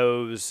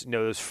those, you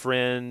know, those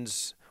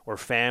friends or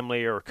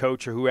family or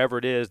coach or whoever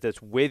it is that's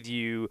with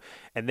you,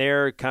 and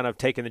they're kind of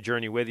taking the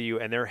journey with you,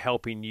 and they're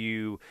helping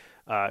you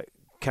kind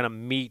of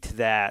meet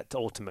that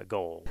ultimate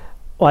goal?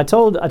 Well, I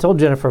told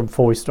Jennifer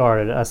before we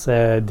started, I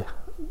said,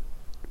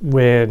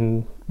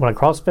 when I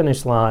cross the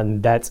finish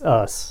line, that's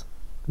us.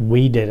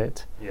 We did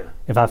it. Yeah.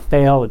 If I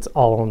fail, it's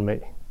all on me.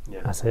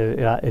 Yeah. I said,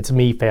 it's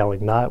me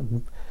failing, not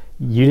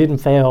you didn't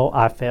fail,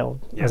 I failed.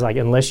 Yeah. I was like,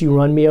 unless you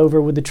run me over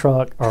with the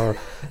truck or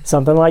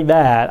something like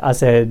that, I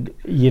said,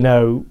 you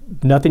know,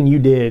 nothing you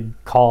did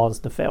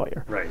caused the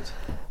failure. Right.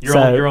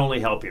 You're only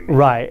helping me.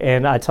 Right.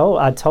 And I told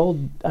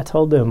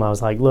them, I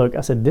was like, look,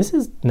 I said, this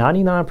is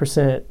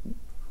 99%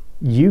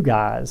 you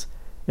guys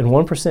and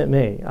 1%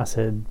 me. I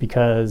said,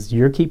 because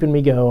you're keeping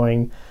me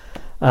going.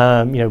 You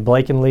know,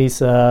 Blake and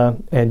Lisa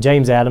and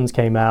James Adams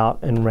came out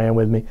and ran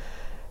with me.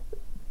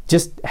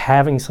 Just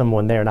having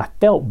someone there, and I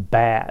felt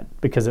bad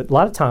because a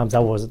lot of times I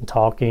wasn't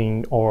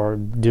talking or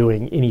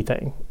doing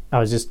anything. I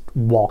was just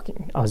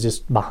walking. I was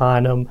just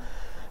behind them.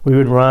 We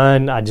would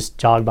run. I just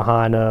jogged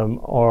behind them,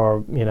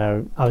 or you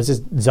know, I was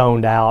just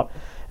zoned out.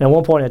 And at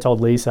one point, I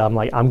told Lisa, I'm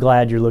like, I'm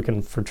glad you're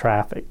looking for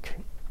traffic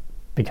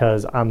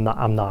because I'm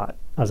not.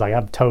 I was like,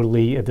 I'm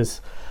totally at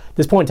this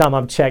point in time.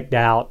 I'm checked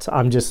out.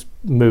 I'm just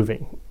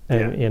moving.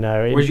 And, yeah. you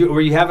know,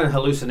 were you having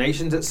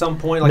hallucinations at some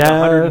point, like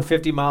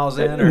 150 miles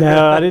in? Or?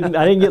 No, I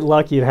didn't get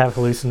lucky to have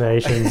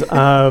hallucinations.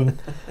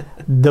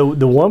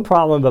 The one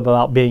problem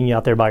about being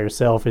out there by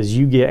yourself is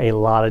you get a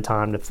lot of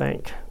time to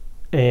think,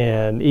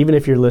 and even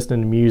if you're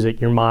listening to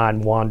music, your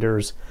mind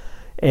wanders,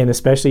 and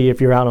especially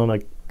if you're out on a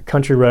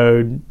country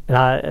road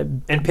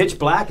and pitch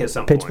black at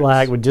some pitch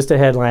black with just a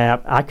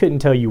headlamp. I couldn't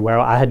tell you where.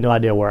 I had no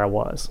idea where I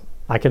was.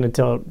 I couldn't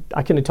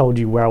have told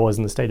you where I was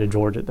in the state of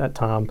Georgia at that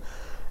time.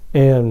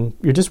 And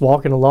you're just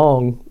walking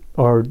along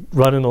or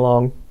running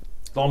along.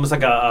 It's almost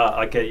like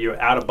your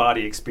out of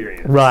body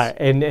experience, right?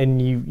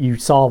 And you can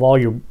solve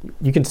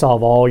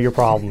all your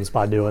problems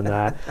by doing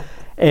that.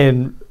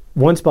 And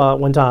one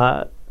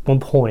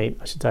point,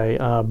 I should say,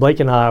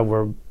 Blake and I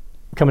were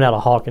coming out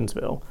of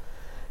Hawkinsville,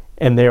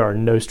 and there are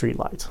no street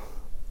lights.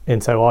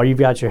 And so all you've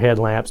got your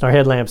headlamps. And our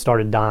headlamps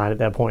started dying at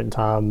that point in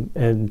time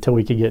until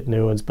we could get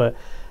new ones. But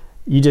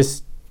it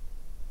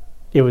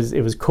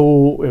was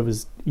cool. It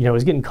was, you know, it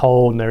was getting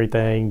cold and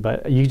everything,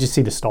 but you just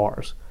see the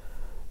stars.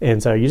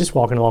 And so you're just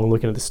walking along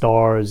looking at the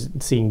stars,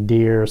 seeing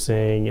deer,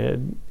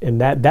 and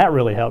that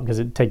really helped because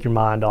it'd take your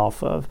mind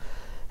off of,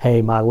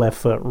 hey, my left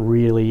foot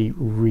really,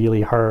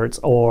 really hurts,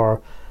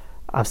 or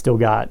I've still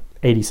got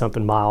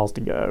 80-something miles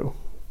to go.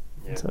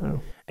 Yeah.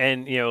 So.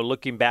 And, you know,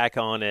 looking back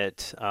on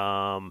it,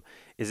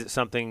 is it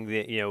something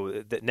that, you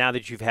know, that now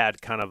that you've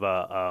had kind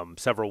of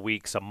several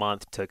weeks, a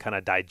month to kind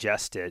of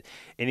digest it,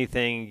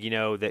 anything, you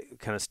know, that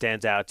kind of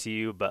stands out to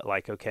you, but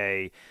like,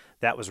 okay,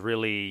 that was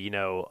really, you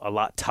know, a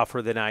lot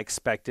tougher than I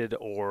expected,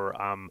 or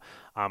I'm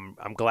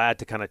glad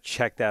to kind of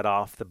check that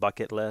off the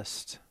bucket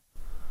list?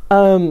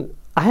 I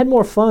had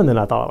more fun than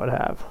I thought I would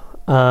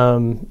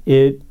have.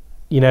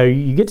 You know,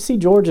 you get to see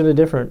Georgia in a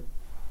different,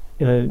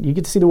 you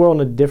get to see the world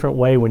in a different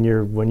way when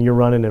you're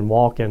running and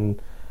walking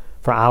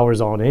for hours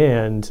on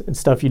end, and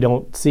stuff you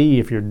don't see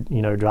if you're,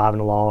 you know,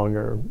 driving along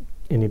or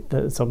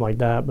something like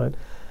that. But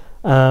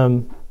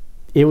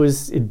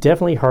it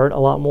definitely hurt a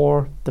lot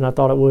more than I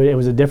thought it would. It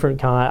was a different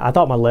kind. I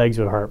thought my legs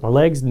would hurt. My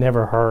legs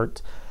never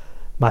hurt.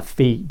 My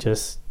feet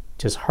just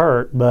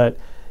hurt. But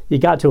it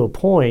got to a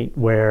point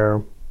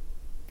where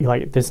you're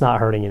like, it's not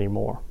hurting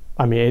anymore.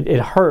 I mean,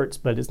 it hurts,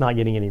 but it's not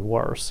getting any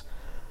worse.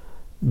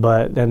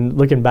 But then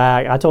looking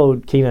back, I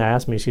told Keena,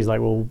 asked me, she's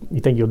like, well, you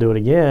think you'll do it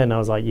again? I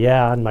was like,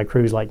 yeah. And my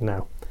crew's like,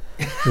 no.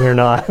 we're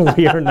not.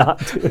 We are not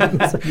doing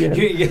this again.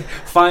 You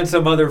find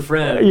some other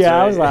friends. Yeah,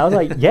 right? I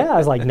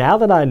was like, now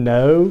that I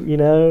know,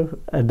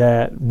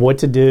 that what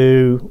to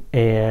do,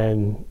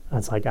 and I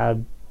was like,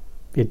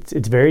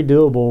 it's very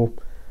doable,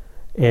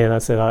 and I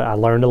said I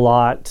learned a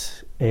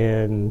lot,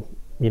 and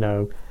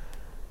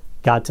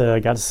got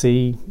to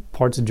see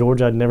parts of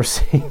Georgia I'd never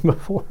seen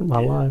before in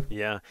my life.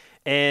 Yeah.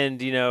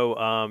 And,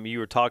 you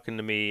were talking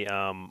to me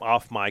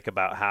off mic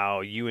about how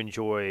you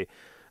enjoy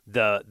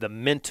the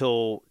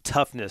mental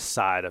toughness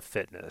side of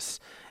fitness.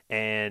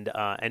 And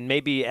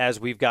maybe as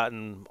we've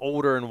gotten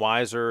older and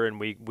wiser, and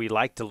we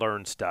like to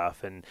learn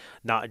stuff and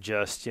not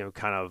just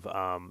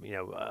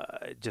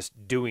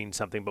just doing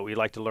something, but we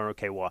like to learn.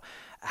 Okay, well,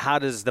 how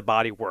does the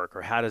body work,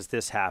 or how does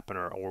this happen,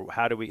 or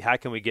how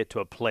can we get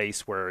to a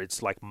place where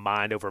it's like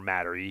mind over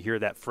matter? You hear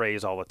that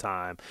phrase all the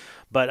time.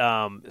 But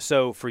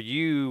so for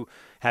you,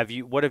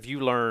 what have you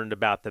learned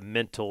about the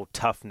mental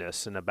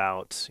toughness and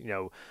about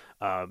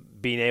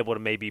being able to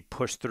maybe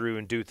push through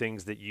and do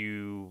things that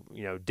you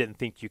didn't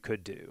think you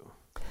could do?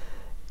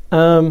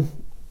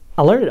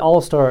 I learned it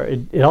all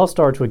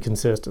starts with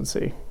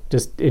consistency.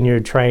 Just in your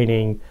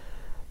training,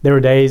 there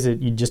were days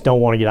that you just don't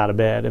want to get out of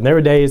bed, and there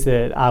were days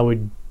that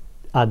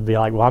I'd be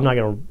like, well, I'm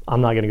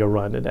not gonna go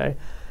run today.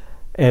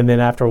 And then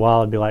after a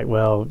while, I'd be like,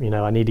 well,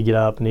 I need to get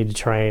up, I need to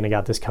train. I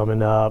got this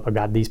coming up. I've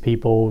got these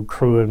people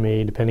crewing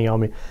me, depending on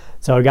me.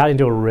 So I got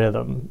into a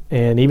rhythm.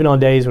 And even on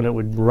days when it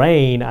would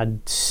rain,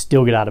 I'd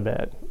still get out of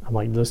bed. I'm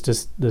like,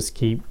 let's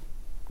keep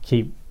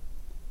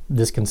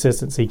this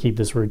consistency, keep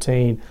this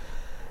routine.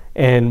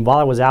 And while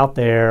I was out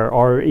there,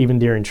 or even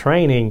during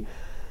training,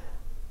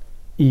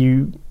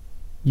 you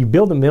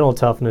build the mental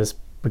toughness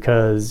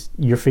because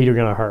your feet are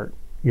going to hurt,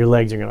 your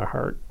legs are going to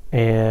hurt.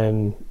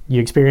 And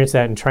you experience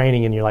that in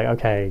training, and you're like,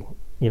 okay,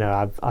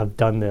 I've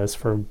done this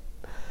for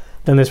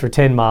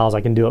 10 miles.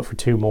 I can do it for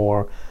 2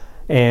 more.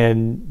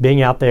 And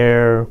being out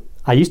there,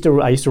 I used to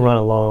run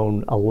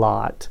alone a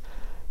lot,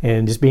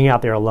 and just being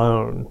out there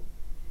alone,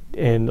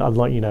 and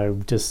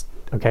just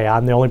okay,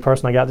 I'm the only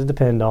person I got to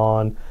depend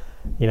on.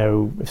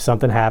 If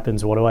something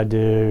happens, what do I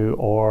do?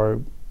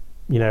 Or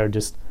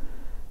just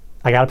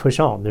I got to push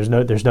on. There's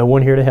no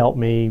one here to help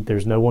me.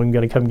 There's no one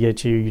going to come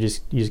get you. You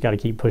just got to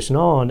keep pushing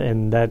on,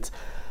 and that's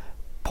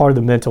part of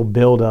the mental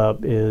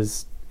buildup.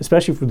 Is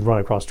especially for the run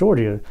across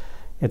Georgia,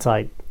 it's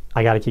like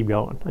I got to keep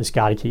going. I just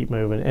got to keep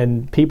moving.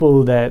 And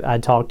people that I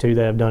talk to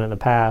that have done it in the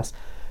past,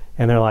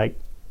 and they're like,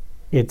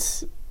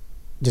 it's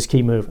just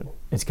keep moving.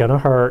 It's going to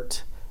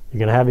hurt. You're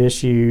going to have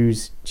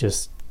issues.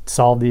 Just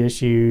solve the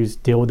issues,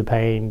 deal with the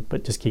pain,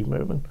 but just keep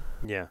moving.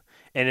 Yeah.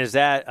 And is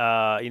that,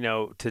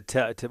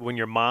 to when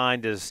your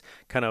mind is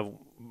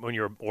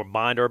or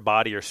mind or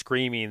body are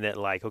screaming that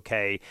like,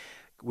 okay,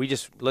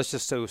 let's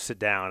just sit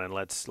down and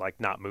let's like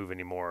not move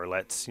anymore.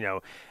 Let's,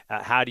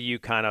 how do you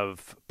kind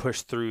of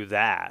push through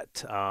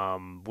that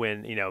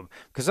when,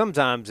 because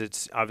sometimes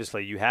it's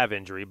obviously you have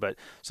injury, but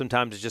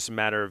sometimes it's just a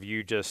matter of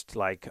you just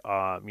like,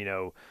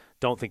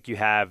 don't think you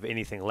have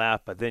anything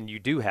left, but then you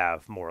do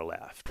have more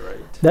left,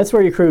 right? That's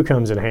where your crew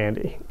comes in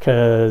handy,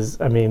 because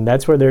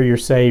that's where they're your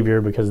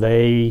savior, because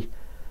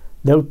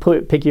they'll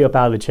pick you up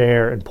out of the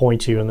chair and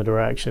point you in the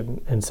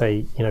direction and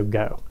say,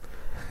 go.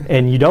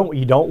 And you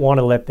don't want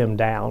to let them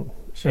down.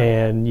 Sure.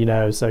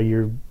 And so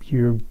you're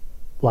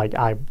like,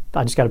 I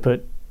just got to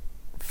put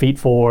feet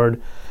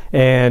forward.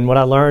 And what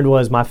I learned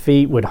was my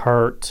feet would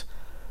hurt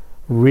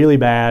really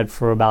bad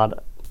for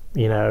about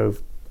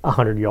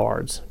 100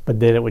 yards, but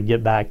then it would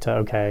get back to,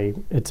 okay,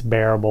 it's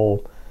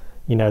bearable.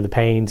 The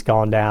pain's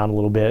gone down a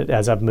little bit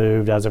as I've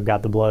moved, as I've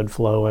got the blood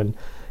flowing,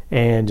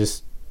 and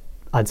just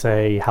I'd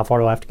say, how far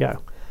do I have to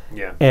go?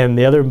 Yeah. And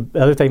the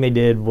other thing they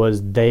did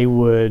was they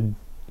would,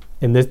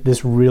 and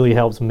this really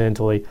helps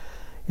mentally,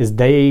 is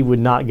they would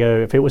not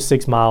go, if it was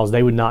 6 miles,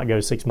 they would not go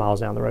 6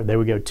 miles down the road. They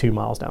would go 2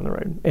 miles down the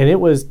road. And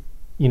it was,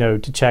 to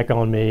check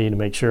on me, to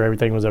make sure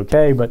everything was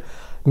okay. But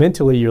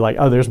mentally, you're like,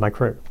 oh, there's my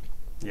crew.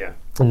 Yeah.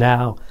 And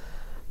now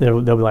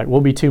they'll be like,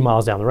 we'll be 2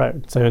 miles down the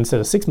road. So instead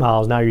of 6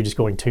 miles, now you're just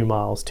going 2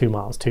 miles, 2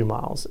 miles, 2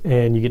 miles.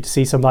 And you get to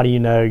see somebody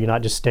you're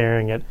not just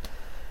staring at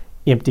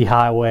empty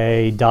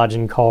highway,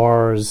 dodging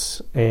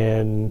cars,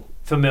 and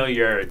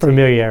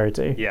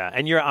familiarity. Yeah,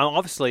 and you're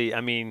obviously,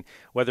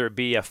 whether it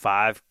be a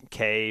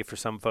 5K for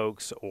some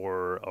folks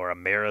or a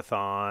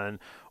marathon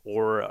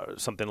or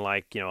something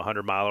like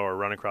 100-mile or a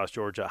run across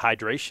Georgia,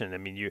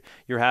 hydration.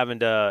 You're having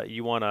to,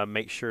 you want to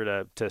make sure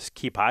to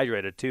keep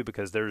hydrated too,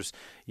 because there's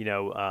you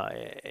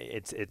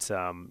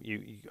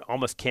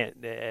almost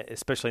can't,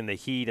 especially in the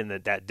heat and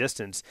that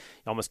distance,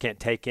 you almost can't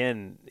take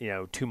in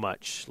too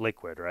much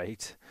liquid,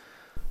 right?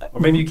 Or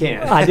maybe you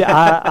can.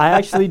 I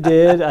actually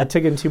did. I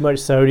took in too much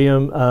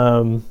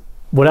sodium.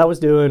 What I was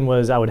doing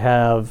was I would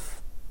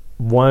have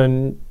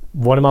one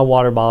of my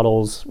water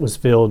bottles was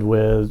filled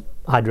with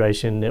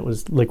hydration. It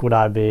was liquid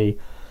IV,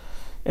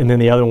 and then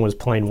the other one was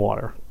plain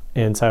water.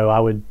 And so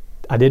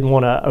I didn't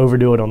want to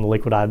overdo it on the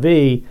liquid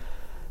IV,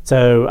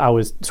 so I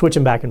was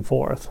switching back and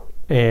forth.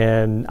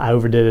 and I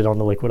overdid it on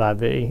the liquid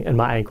IV, and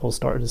my ankles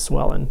started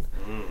swelling.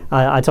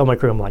 I told my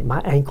crew, I'm like,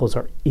 my ankles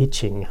are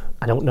itching.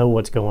 I don't know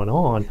what's going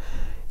on.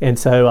 And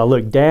so I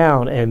looked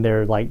down, and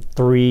they're like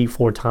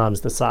 3-4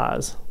 times the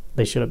size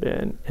they should have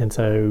been. And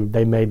so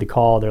they made the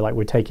call. They're like,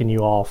 we're taking you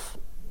off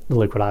the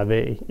liquid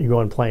IV. You're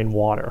going plain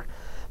water.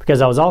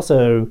 Because I was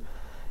also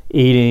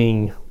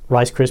eating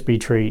Rice Krispie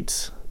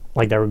treats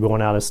like they were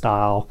going out of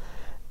style.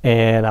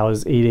 And I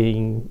was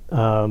eating,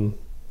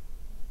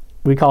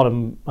 we called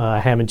them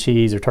ham and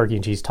cheese or turkey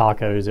and cheese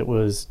tacos. It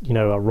was,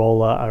 a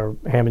roll up or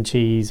ham and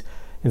cheese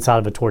inside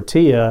of a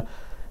tortilla.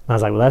 And I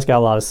was like, well, that's got a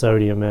lot of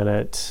sodium in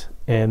it.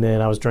 And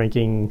then I was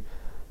drinking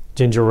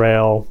ginger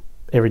ale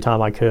every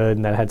time I could,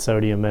 and that had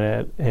sodium in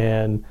it.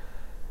 And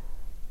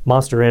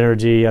Monster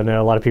Energy, I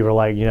know a lot of people are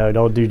like,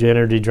 don't do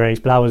energy drinks,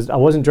 but I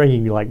wasn't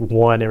drinking like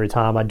one every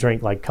time. I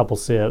drank like a couple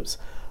sips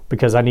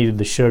because I needed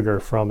the sugar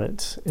from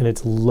it, and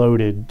it's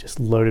just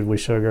loaded with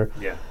sugar.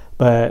 Yeah.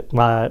 But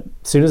as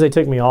soon as they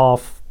took me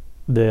off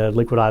the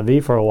liquid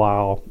IV for a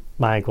while,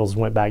 my ankles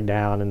went back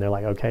down, and they're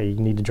like, okay, you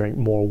need to drink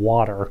more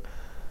water.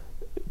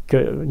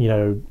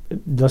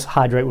 Just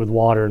hydrate with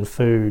water and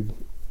food,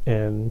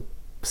 and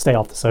stay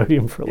off the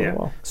sodium for a little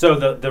while. So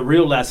the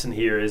real lesson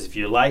here is if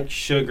you like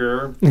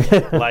sugar,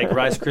 like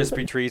Rice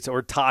Krispie treats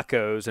or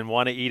tacos, and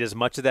want to eat as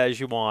much of that as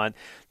you want,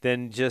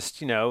 then just,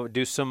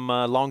 do some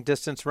long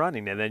distance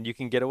running, and then you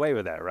can get away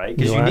with that, right?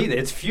 Because you need it.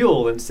 It's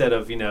fuel instead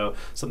of,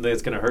 something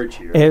that's going to hurt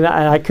you. Right? And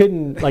I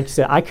couldn't, like you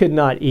said, I could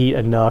not eat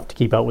enough to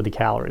keep up with the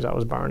calories I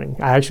was burning.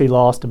 I actually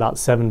lost about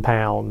 7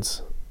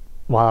 pounds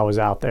while I was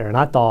out there, and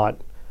I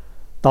thought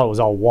it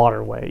was all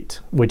water weight,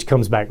 which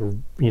comes back,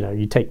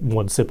 you take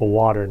one sip of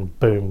water and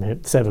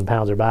boom, 7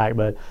 pounds are back.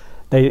 But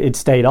it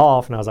stayed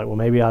off, and I was like, well,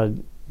 maybe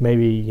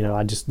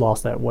I just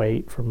lost that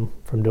weight from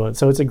doing it.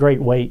 So it's a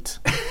great weight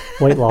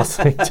loss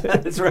thing too.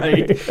 That's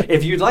right.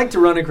 If you'd like to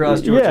run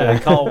across Georgia,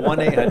 call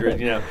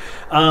 1-800,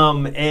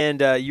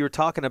 And you were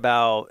talking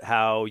about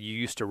how you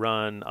used to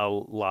run a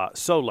lot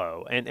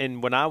solo.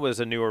 And when I was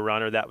a newer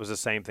runner, that was the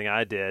same thing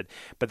I did.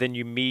 But then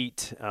you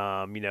meet,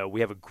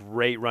 we have a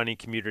great running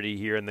community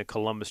here in the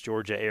Columbus,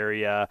 Georgia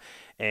area.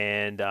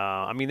 And,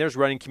 there's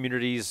running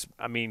communities,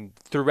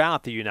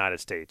 throughout the United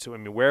States. So,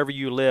 wherever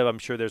you live, I'm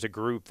sure there's a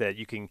group that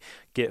you can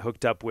get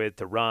hooked up with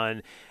to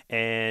run.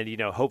 And,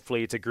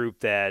 hopefully it's a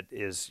group that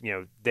is,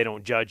 they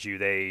don't judge you.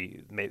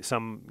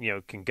 Some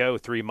can go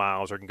 3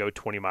 miles or can go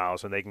 20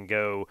 miles, and they can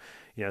go,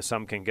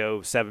 some can go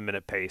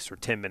 7-minute pace or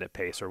 10-minute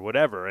pace or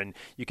whatever, and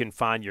you can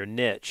find your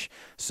niche.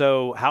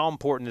 So how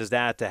important is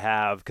that to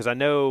have? Because I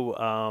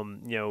know,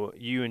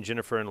 you and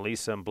Jennifer and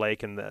Lisa and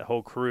Blake and the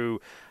whole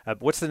crew,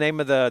 what's the name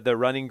of the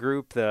running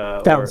group?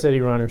 Fountain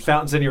City Runners.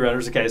 Fountain City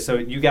Runners. Okay, so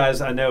you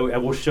guys, I know,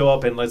 will show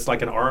up and it's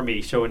like an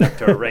army showing up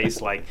to a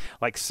race, like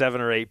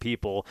 7 or 8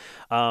 people.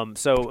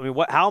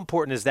 How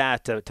important is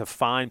that to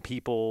find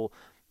people,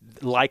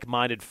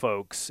 like-minded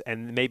folks,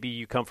 and maybe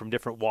you come from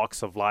different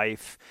walks of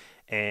life,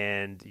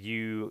 and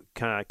you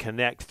kind of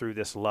connect through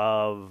this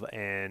love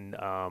and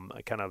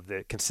kind of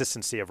the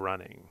consistency of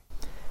running?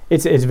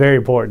 It's very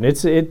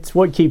important. It's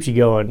what keeps you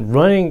going.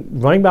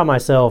 Running by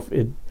myself,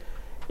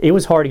 it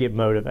was hard to get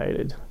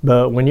motivated.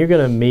 But when you're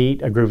going to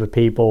meet a group of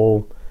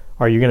people,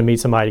 or you're going to meet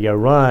somebody to go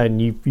run,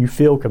 you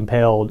feel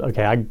compelled.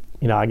 Okay, I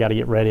got to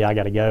get ready. I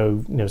got to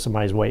go.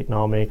 Somebody's waiting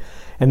on me.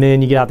 And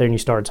then you get out there and you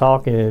start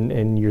talking,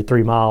 and your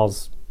 3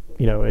 miles,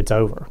 it's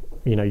over.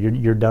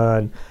 You're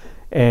done.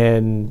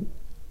 And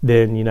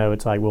then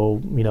it's like, well,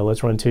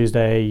 let's run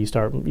Tuesday. You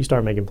start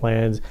making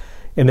plans,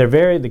 and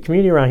the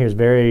community around here is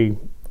very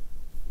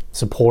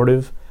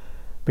supportive,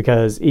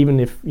 because even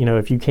if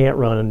you can't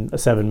run a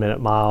 7-minute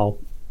mile,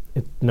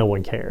 no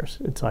one cares.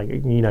 It's like,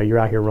 you're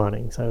out here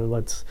running,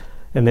 so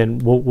and then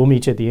we'll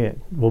meet you at the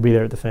end. We'll be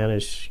there at the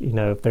finish.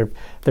 If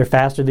they're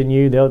faster than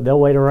you, they'll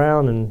wait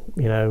around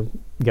and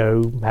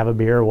go have a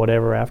beer or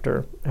whatever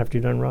after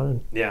you're done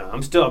running. Yeah,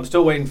 I'm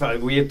still waiting for.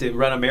 We have to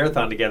run a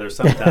marathon together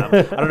sometime.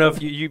 I don't know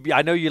if you.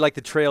 I know you like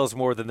the trails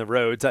more than the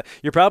roads.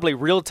 You're probably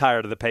real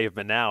tired of the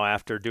pavement now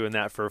after doing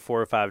that for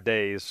 4 or 5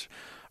 days.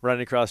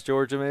 Running across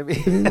Georgia,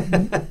 maybe?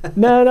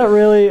 No, not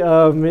really.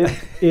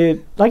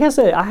 It like I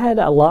said, I had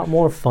a lot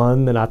more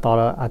fun than I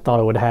thought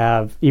I would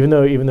have, even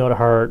though it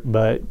hurt.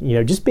 But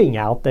just being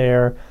out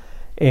there,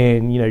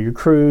 and your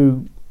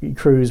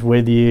crew's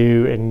with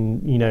you,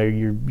 and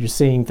you're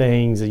seeing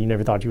things that you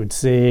never thought you would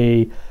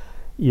see.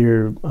 We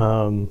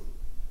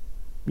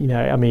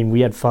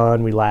had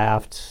fun, we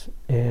laughed,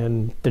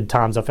 and there were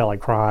times I felt like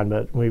crying,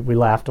 but we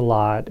laughed a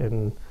lot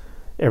and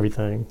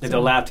everything. And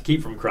they'll laugh to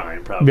keep from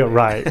crying, probably. Yeah,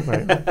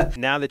 right.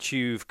 Now that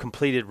you've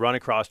completed Run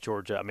Across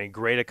Georgia,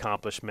 great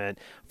accomplishment.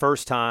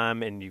 First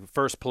time and you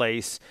first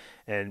place,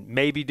 and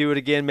maybe do it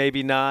again,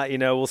 maybe not.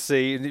 We'll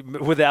see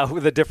with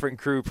a different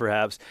crew,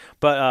 perhaps.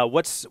 But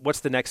what's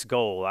the next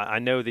goal? I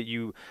know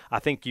that I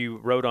think you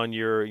wrote on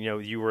your,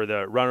 you were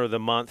the runner of the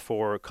month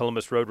for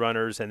Columbus Road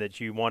Runners, and that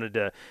you wanted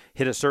to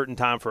hit a certain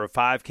time for a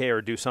 5K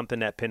or do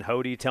something at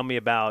Pinhoti. Tell me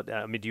about.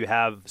 Do you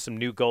have some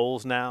new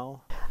goals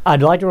now?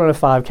 I'd like to run a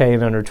 5K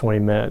in under 20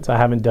 minutes. I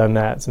haven't done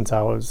that since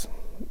I was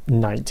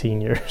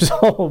 19 years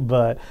old.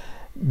 But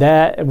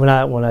that when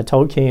I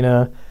told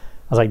Keena,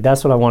 I was like,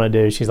 that's what I want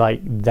to do. She's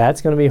like,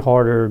 that's going to be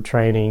harder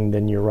training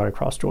than your Run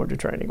Across Georgia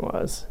training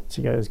was.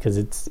 She goes, because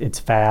it's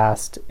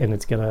fast and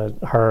it's going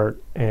to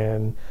hurt,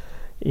 and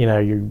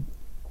you're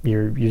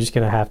just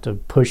going to have to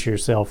push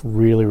yourself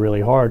really,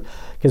 really hard.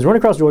 Because Run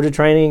Across Georgia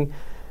training,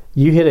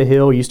 you hit a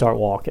hill, you start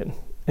walking.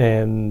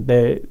 And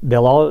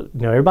they'll all,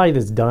 everybody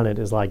that's done it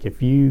is like,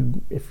 if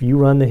you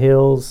run the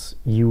hills,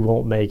 you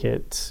won't make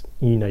it,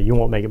 you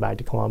won't make it back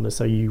to Columbus.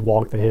 So you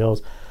walk the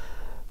hills.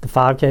 The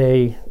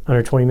 5K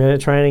under 20-minute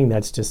training,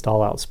 that's just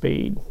all out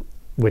speed,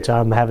 which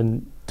I'm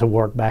having to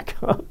work back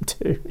up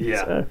to.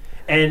 Yeah. So.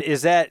 And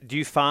do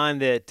you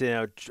find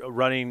that,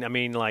 running, I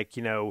mean, like,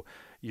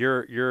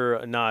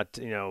 you're not,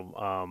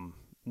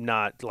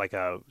 not like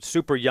a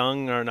super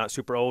young or not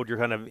super old. You're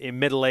kind of in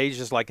middle age,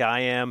 just like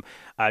I am.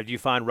 Do you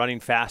find running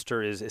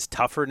faster is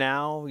tougher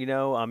now?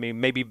 I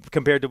mean, maybe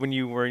compared to when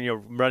you were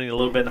running a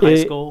little bit in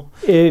high school.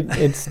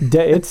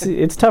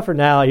 It's tougher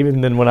now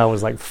even than when I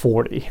was like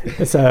 40.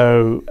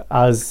 So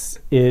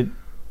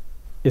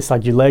it's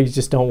like your legs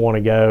just don't want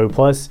to go.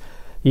 Plus,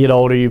 you get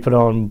older, you put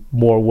on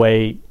more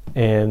weight,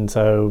 and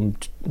so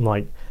I'm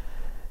like,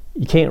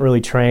 you can't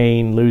really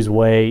train, lose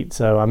weight.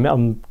 So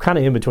I'm kind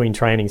of in between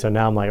training. So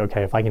now I'm like,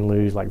 okay, if I can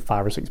lose like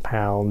 5 or 6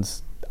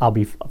 pounds, I'll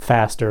be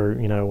faster,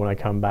 when I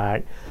come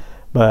back.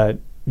 But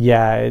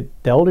yeah,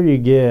 the older you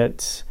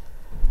get,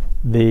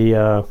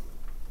 the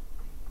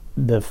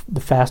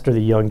faster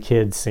the young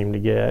kids seem to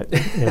get.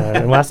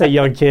 And when I say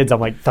young kids, I'm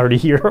like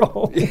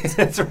 30-year-olds.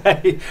 That's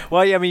right.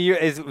 Well, yeah, I mean,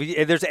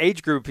 there's an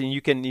age group, and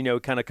you can,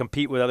 kind of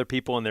compete with other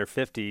people in their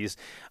 50s.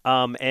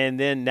 And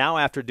then now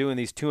after doing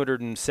these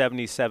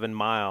 277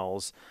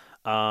 miles,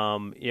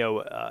 do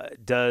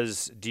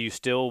you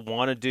still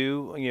want to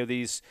do,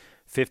 these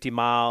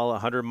 50-mile,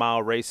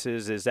 100-mile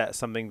races? Is that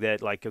something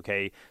that, like,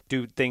 okay,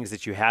 do things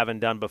that you haven't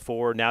done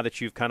before? Now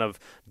that you've kind of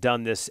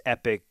done this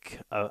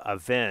epic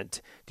event,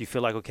 do you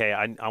feel like, okay,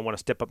 I want to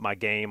step up my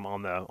game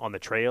on the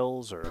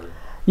trails? Or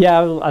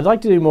yeah, I'd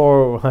like to do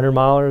more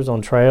 100-milers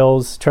on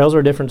trails. Trails are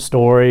a different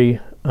story.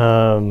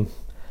 There's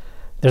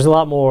a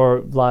lot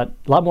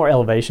more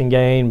elevation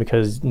gain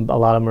because a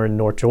lot of them are in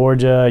North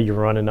Georgia. You're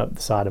running up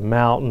the side of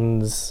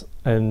mountains,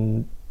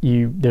 and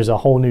there's a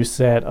whole new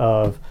set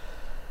of,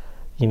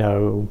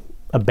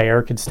 a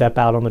bear could step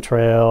out on the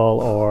trail,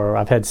 or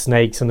I've had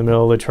snakes in the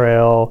middle of the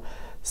trail,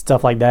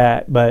 stuff like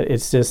that. But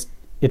it's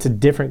a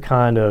different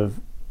kind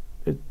of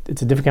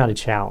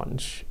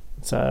challenge.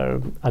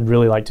 So I'd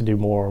really like to do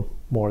more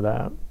of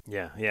that.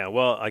 Yeah.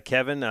 Well,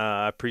 Kevin,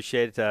 I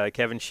appreciate it.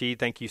 Kevin Shee,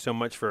 thank you so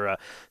much for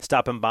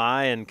stopping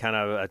by and kind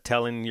of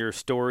telling your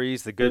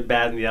stories, the good,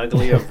 bad, and the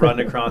ugly of Run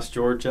Across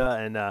Georgia.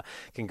 And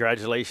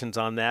congratulations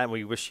on that.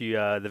 We wish you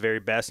the very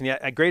best. And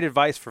yeah, great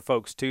advice for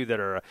folks too that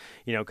are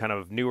kind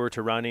of newer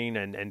to running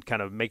and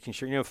kind of making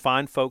sure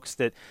find folks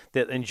that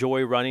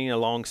enjoy running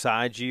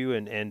alongside you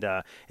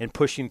and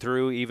pushing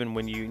through even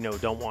when you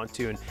don't want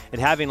to, and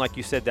having, like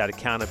you said, that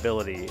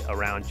accountability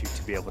around you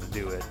to be able to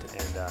do it.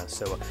 And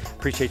so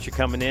appreciate you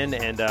coming in.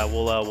 And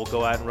we'll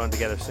go out and run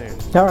together soon.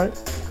 All right.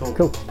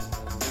 Cool.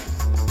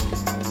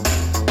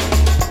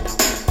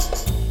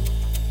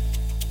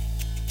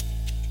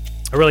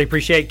 I really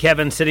appreciate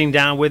Kevin sitting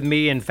down with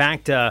me. In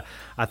fact, I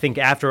think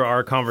after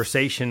our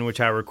conversation, which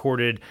I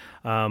recorded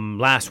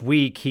last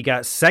week, he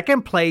got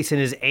second place in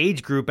his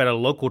age group at a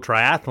local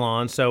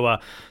triathlon. So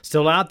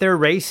still out there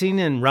racing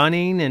and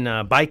running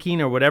and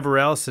biking or whatever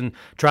else, and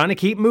trying to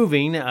keep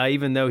moving,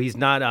 even though he's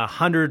not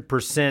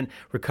 100%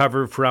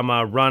 recovered from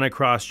Run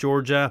Across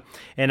Georgia.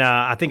 And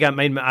I think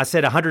I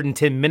said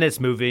 110 minutes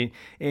moving.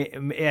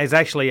 It's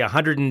actually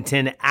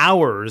 110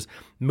 hours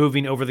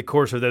moving over the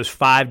course of those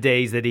 5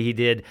 days that he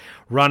did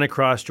Run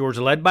Across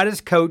Georgia, led by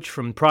his coach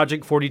from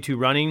Project 42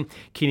 Running,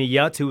 Keena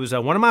Yutz, who was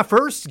one of my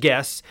first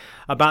guests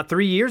about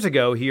 3 years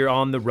ago here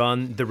on the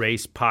Run the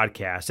Race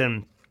podcast.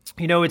 And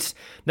it's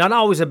not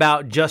always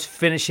about just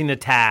finishing the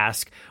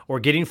task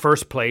or getting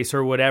first place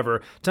or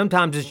whatever.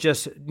 Sometimes it's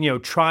just,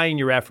 trying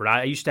your effort.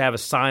 I used to have a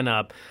sign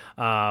up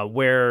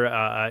where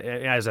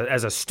as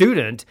a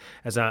student,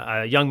 as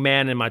a young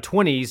man in my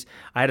 20s,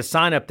 I had a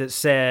sign up that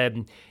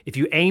said, if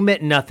you aim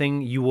at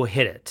nothing, you will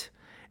hit it.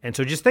 And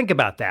so just think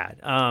about that.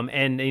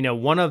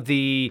 And one of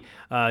the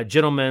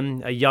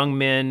gentlemen, young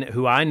men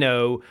who I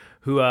know,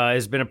 who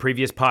has been a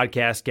previous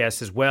podcast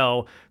guest as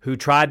well, who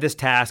tried this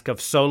task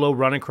of solo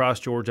Run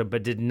Across Georgia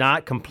but did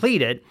not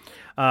complete it,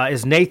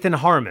 is Nathan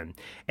Harmon.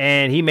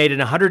 And he made it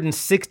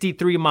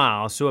 163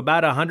 miles, so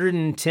about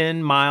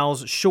 110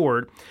 miles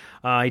short.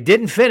 He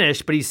didn't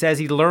finish, but he says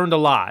he learned a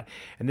lot.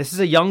 And this is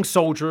a young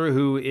soldier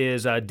who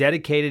is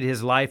dedicated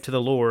his life to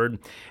the Lord.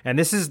 And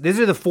these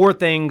are the 4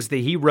 things that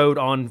he wrote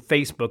on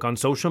Facebook, on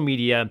social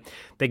media,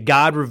 that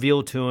God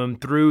revealed to him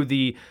through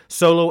the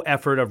solo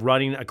effort of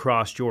running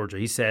across Georgia.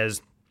 He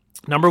says,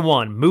 number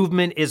 1,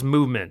 movement is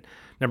movement.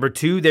 Number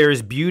 2, there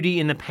is beauty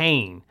in the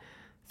pain.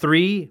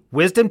 3,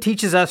 wisdom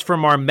teaches us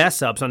from our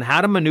mess-ups on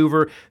how to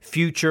maneuver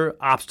future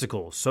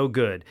obstacles. So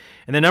good.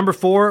 And then number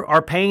 4,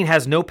 our pain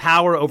has no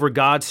power over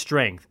God's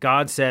strength.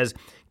 God says,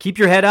 keep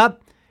your head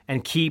up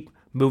and keep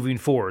moving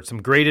forward.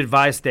 Some great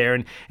advice there.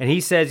 And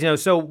he says,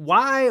 so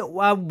why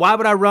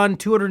would I run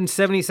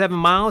 277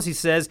 miles? He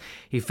says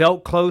he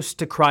felt close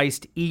to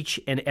Christ each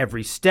and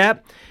every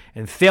step.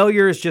 And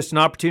failure is just an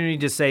opportunity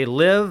to say,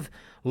 live,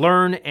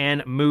 learn,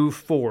 and move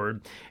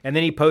forward. And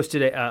then he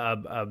posted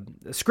a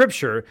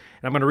scripture, and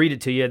I'm going to read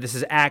it to you. This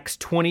is Acts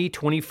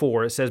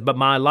 20:24. It says, but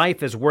my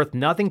life is worth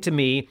nothing to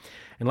me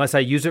unless I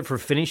use it for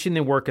finishing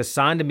the work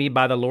assigned to me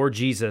by the Lord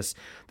Jesus,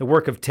 the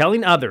work of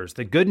telling others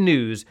the good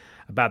news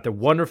about the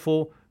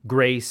wonderful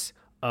grace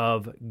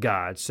of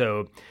God.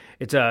 So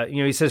it's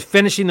he says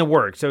finishing the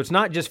work. So it's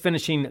not just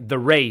finishing the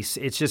race.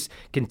 It's just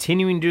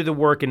continuing to do the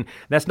work, and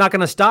that's not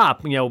going to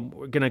stop.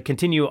 We're going to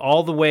continue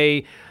all the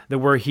way that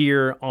we're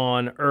here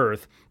on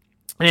earth.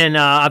 And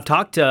I've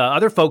talked to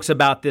other folks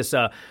about this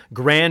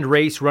grand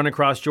race run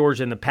across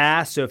Georgia in the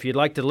past. So if you'd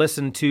like to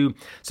listen to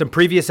some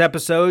previous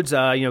episodes,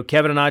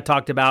 Kevin and I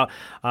talked about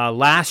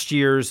last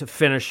year's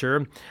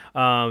finisher,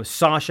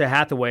 Sasha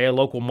Hathaway, a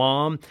local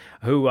mom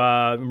who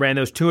ran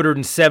those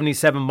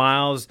 277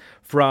 miles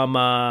from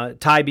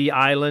Tybee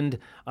Island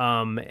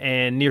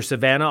and near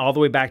Savannah all the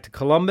way back to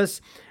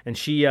Columbus. And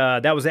she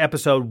that was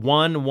episode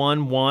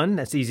 111.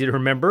 That's easy to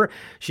remember.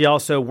 She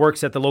also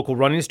works at the local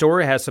running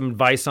store, has some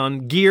advice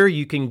on gear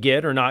you can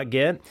get or not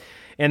get.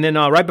 And then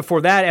right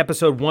before that,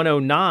 episode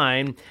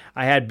 109,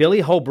 I had Billy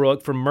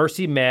Holbrook from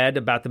Mercy Med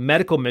about the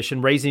medical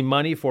mission, raising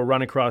money for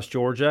Run Across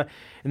Georgia.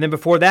 And then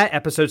before that,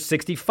 episode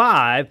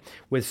 65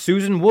 with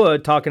Susan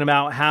Wood talking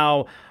about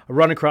how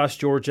Run Across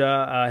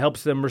Georgia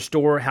helps them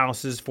restore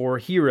houses for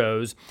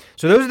heroes.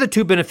 So those are the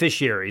two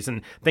beneficiaries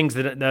and things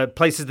the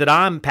places that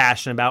I'm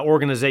passionate about,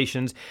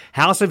 organizations.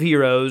 House of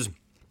Heroes.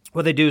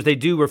 What they do is they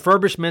do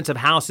refurbishments of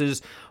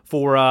houses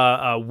for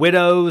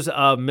widows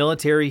of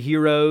military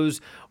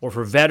heroes or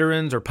for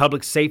veterans or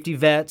public safety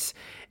vets.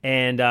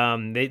 And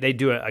they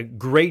do a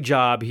great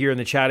job here in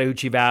the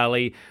Chattahoochee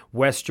Valley,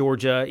 West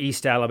Georgia,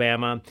 East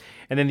Alabama.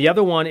 And then the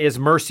other one is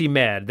Mercy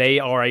Med. They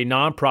are a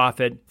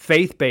nonprofit,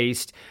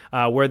 faith-based,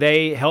 where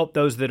they help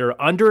those that are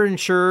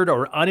underinsured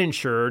or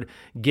uninsured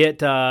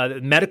get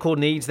medical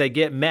needs they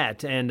get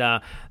met.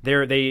 And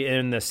they're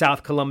in the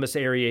South Columbus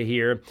area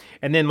here.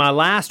 And then my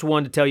last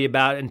one to tell you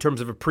about in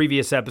terms of a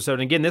previous episode,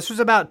 and again, this was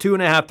about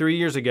 2.5, 3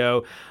 years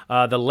ago,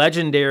 the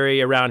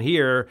legendary around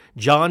here,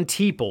 John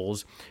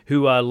Teeples,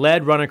 who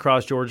led Run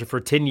Across Georgia for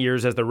 10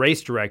 years as the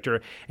race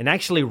director and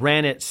actually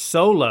ran it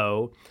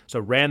solo. So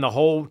ran the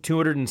whole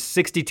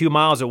 262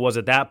 miles it was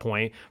at that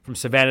point from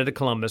Savannah to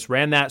Columbus,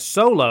 ran that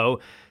solo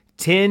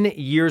 10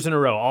 years in a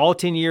row, all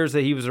 10 years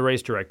that he was a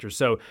race director.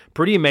 So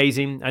pretty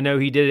amazing. I know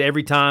he did it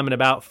every time in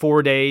about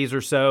 4 days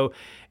or so,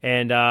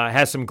 and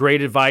has some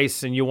great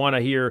advice, and you'll want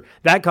to hear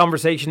that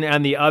conversation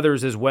and the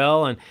others as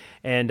well.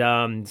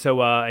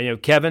 So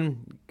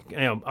Kevin,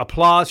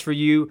 applause for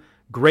you.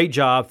 Great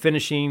job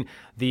finishing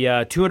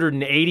the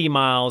 280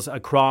 miles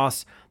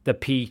across the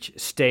Peach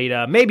State.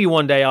 Maybe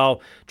one day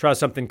I'll try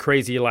something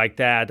crazy like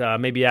that,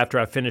 maybe after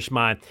I finish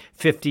my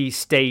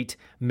 50-state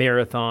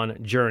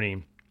marathon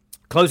journey.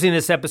 Closing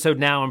this episode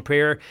now in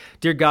prayer.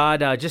 Dear God,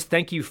 just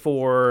thank you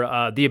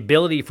for the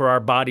ability for our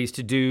bodies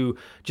to do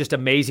just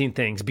amazing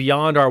things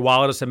beyond our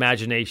wildest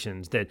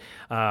imaginations, that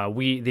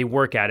they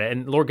work at it.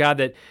 And Lord God,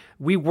 that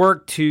we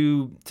work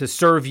to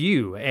serve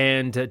you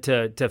and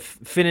to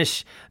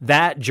finish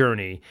that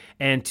journey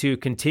and to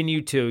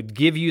continue to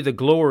give you the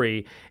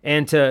glory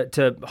and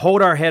to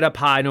hold our head up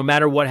high no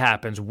matter what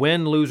happens,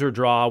 win, lose, or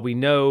draw. We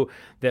know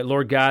that,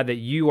 Lord God, that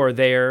you are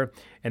there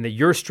and that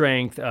your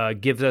strength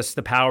gives us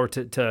the power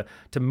to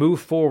move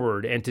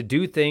forward and to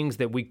do things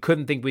that we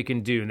couldn't think we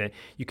can do, and that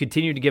you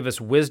continue to give us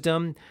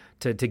wisdom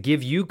to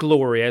give you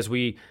glory as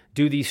we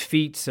do these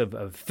feats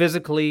of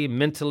physically,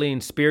 mentally,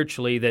 and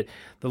spiritually, that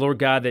the Lord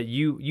God, that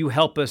you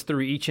help us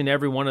through each and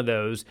every one of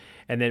those,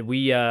 and that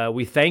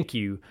we thank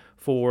you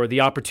for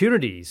the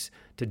opportunities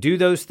to do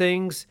those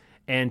things,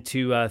 and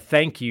to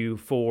thank you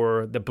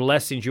for the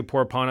blessings you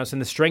pour upon us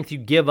and the strength you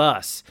give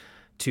us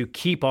to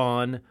keep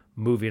on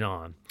moving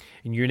on.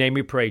 In your name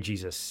we pray,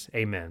 Jesus.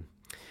 Amen.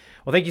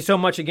 Well, thank you so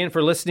much again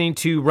for listening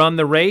to Run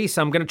the Race.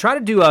 I'm going to try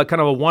to do a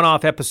kind of a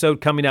one-off episode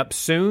coming up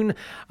soon.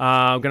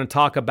 I'm going to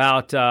talk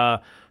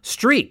about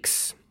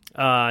streaks.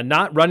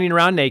 Not running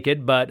around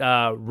naked, but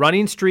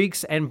running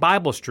streaks and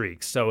Bible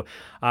streaks. So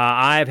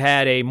I've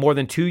had a more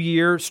than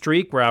 2-year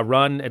streak where I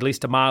run at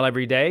least a mile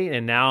every day,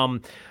 and now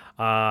I'm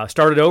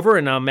started over,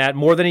 and I'm at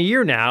more than a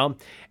year now.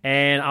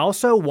 And I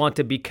also want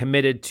to be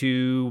committed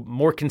to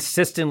more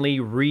consistently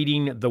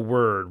reading the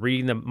Word,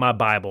 reading my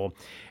Bible.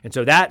 And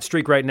so that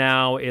streak right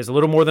now is a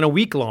little more than a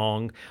week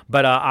long,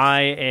 but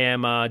I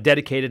am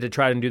dedicated to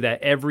try to do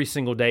that every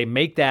single day,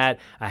 make that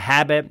a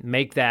habit,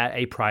 make that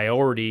a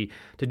priority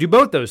to do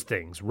both those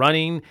things,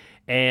 running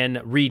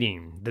and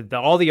reading,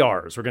 all the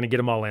R's. We're going to get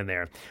them all in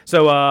there.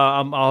 So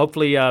I'll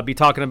hopefully be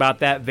talking about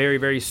that very,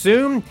 very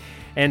soon.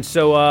 And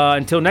so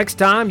until next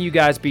time, you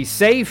guys be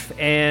safe,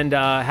 and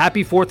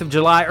happy 4th of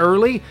July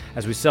early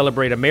as we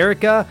celebrate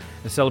America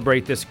and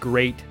celebrate this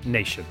great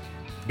nation.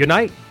 Good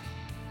night.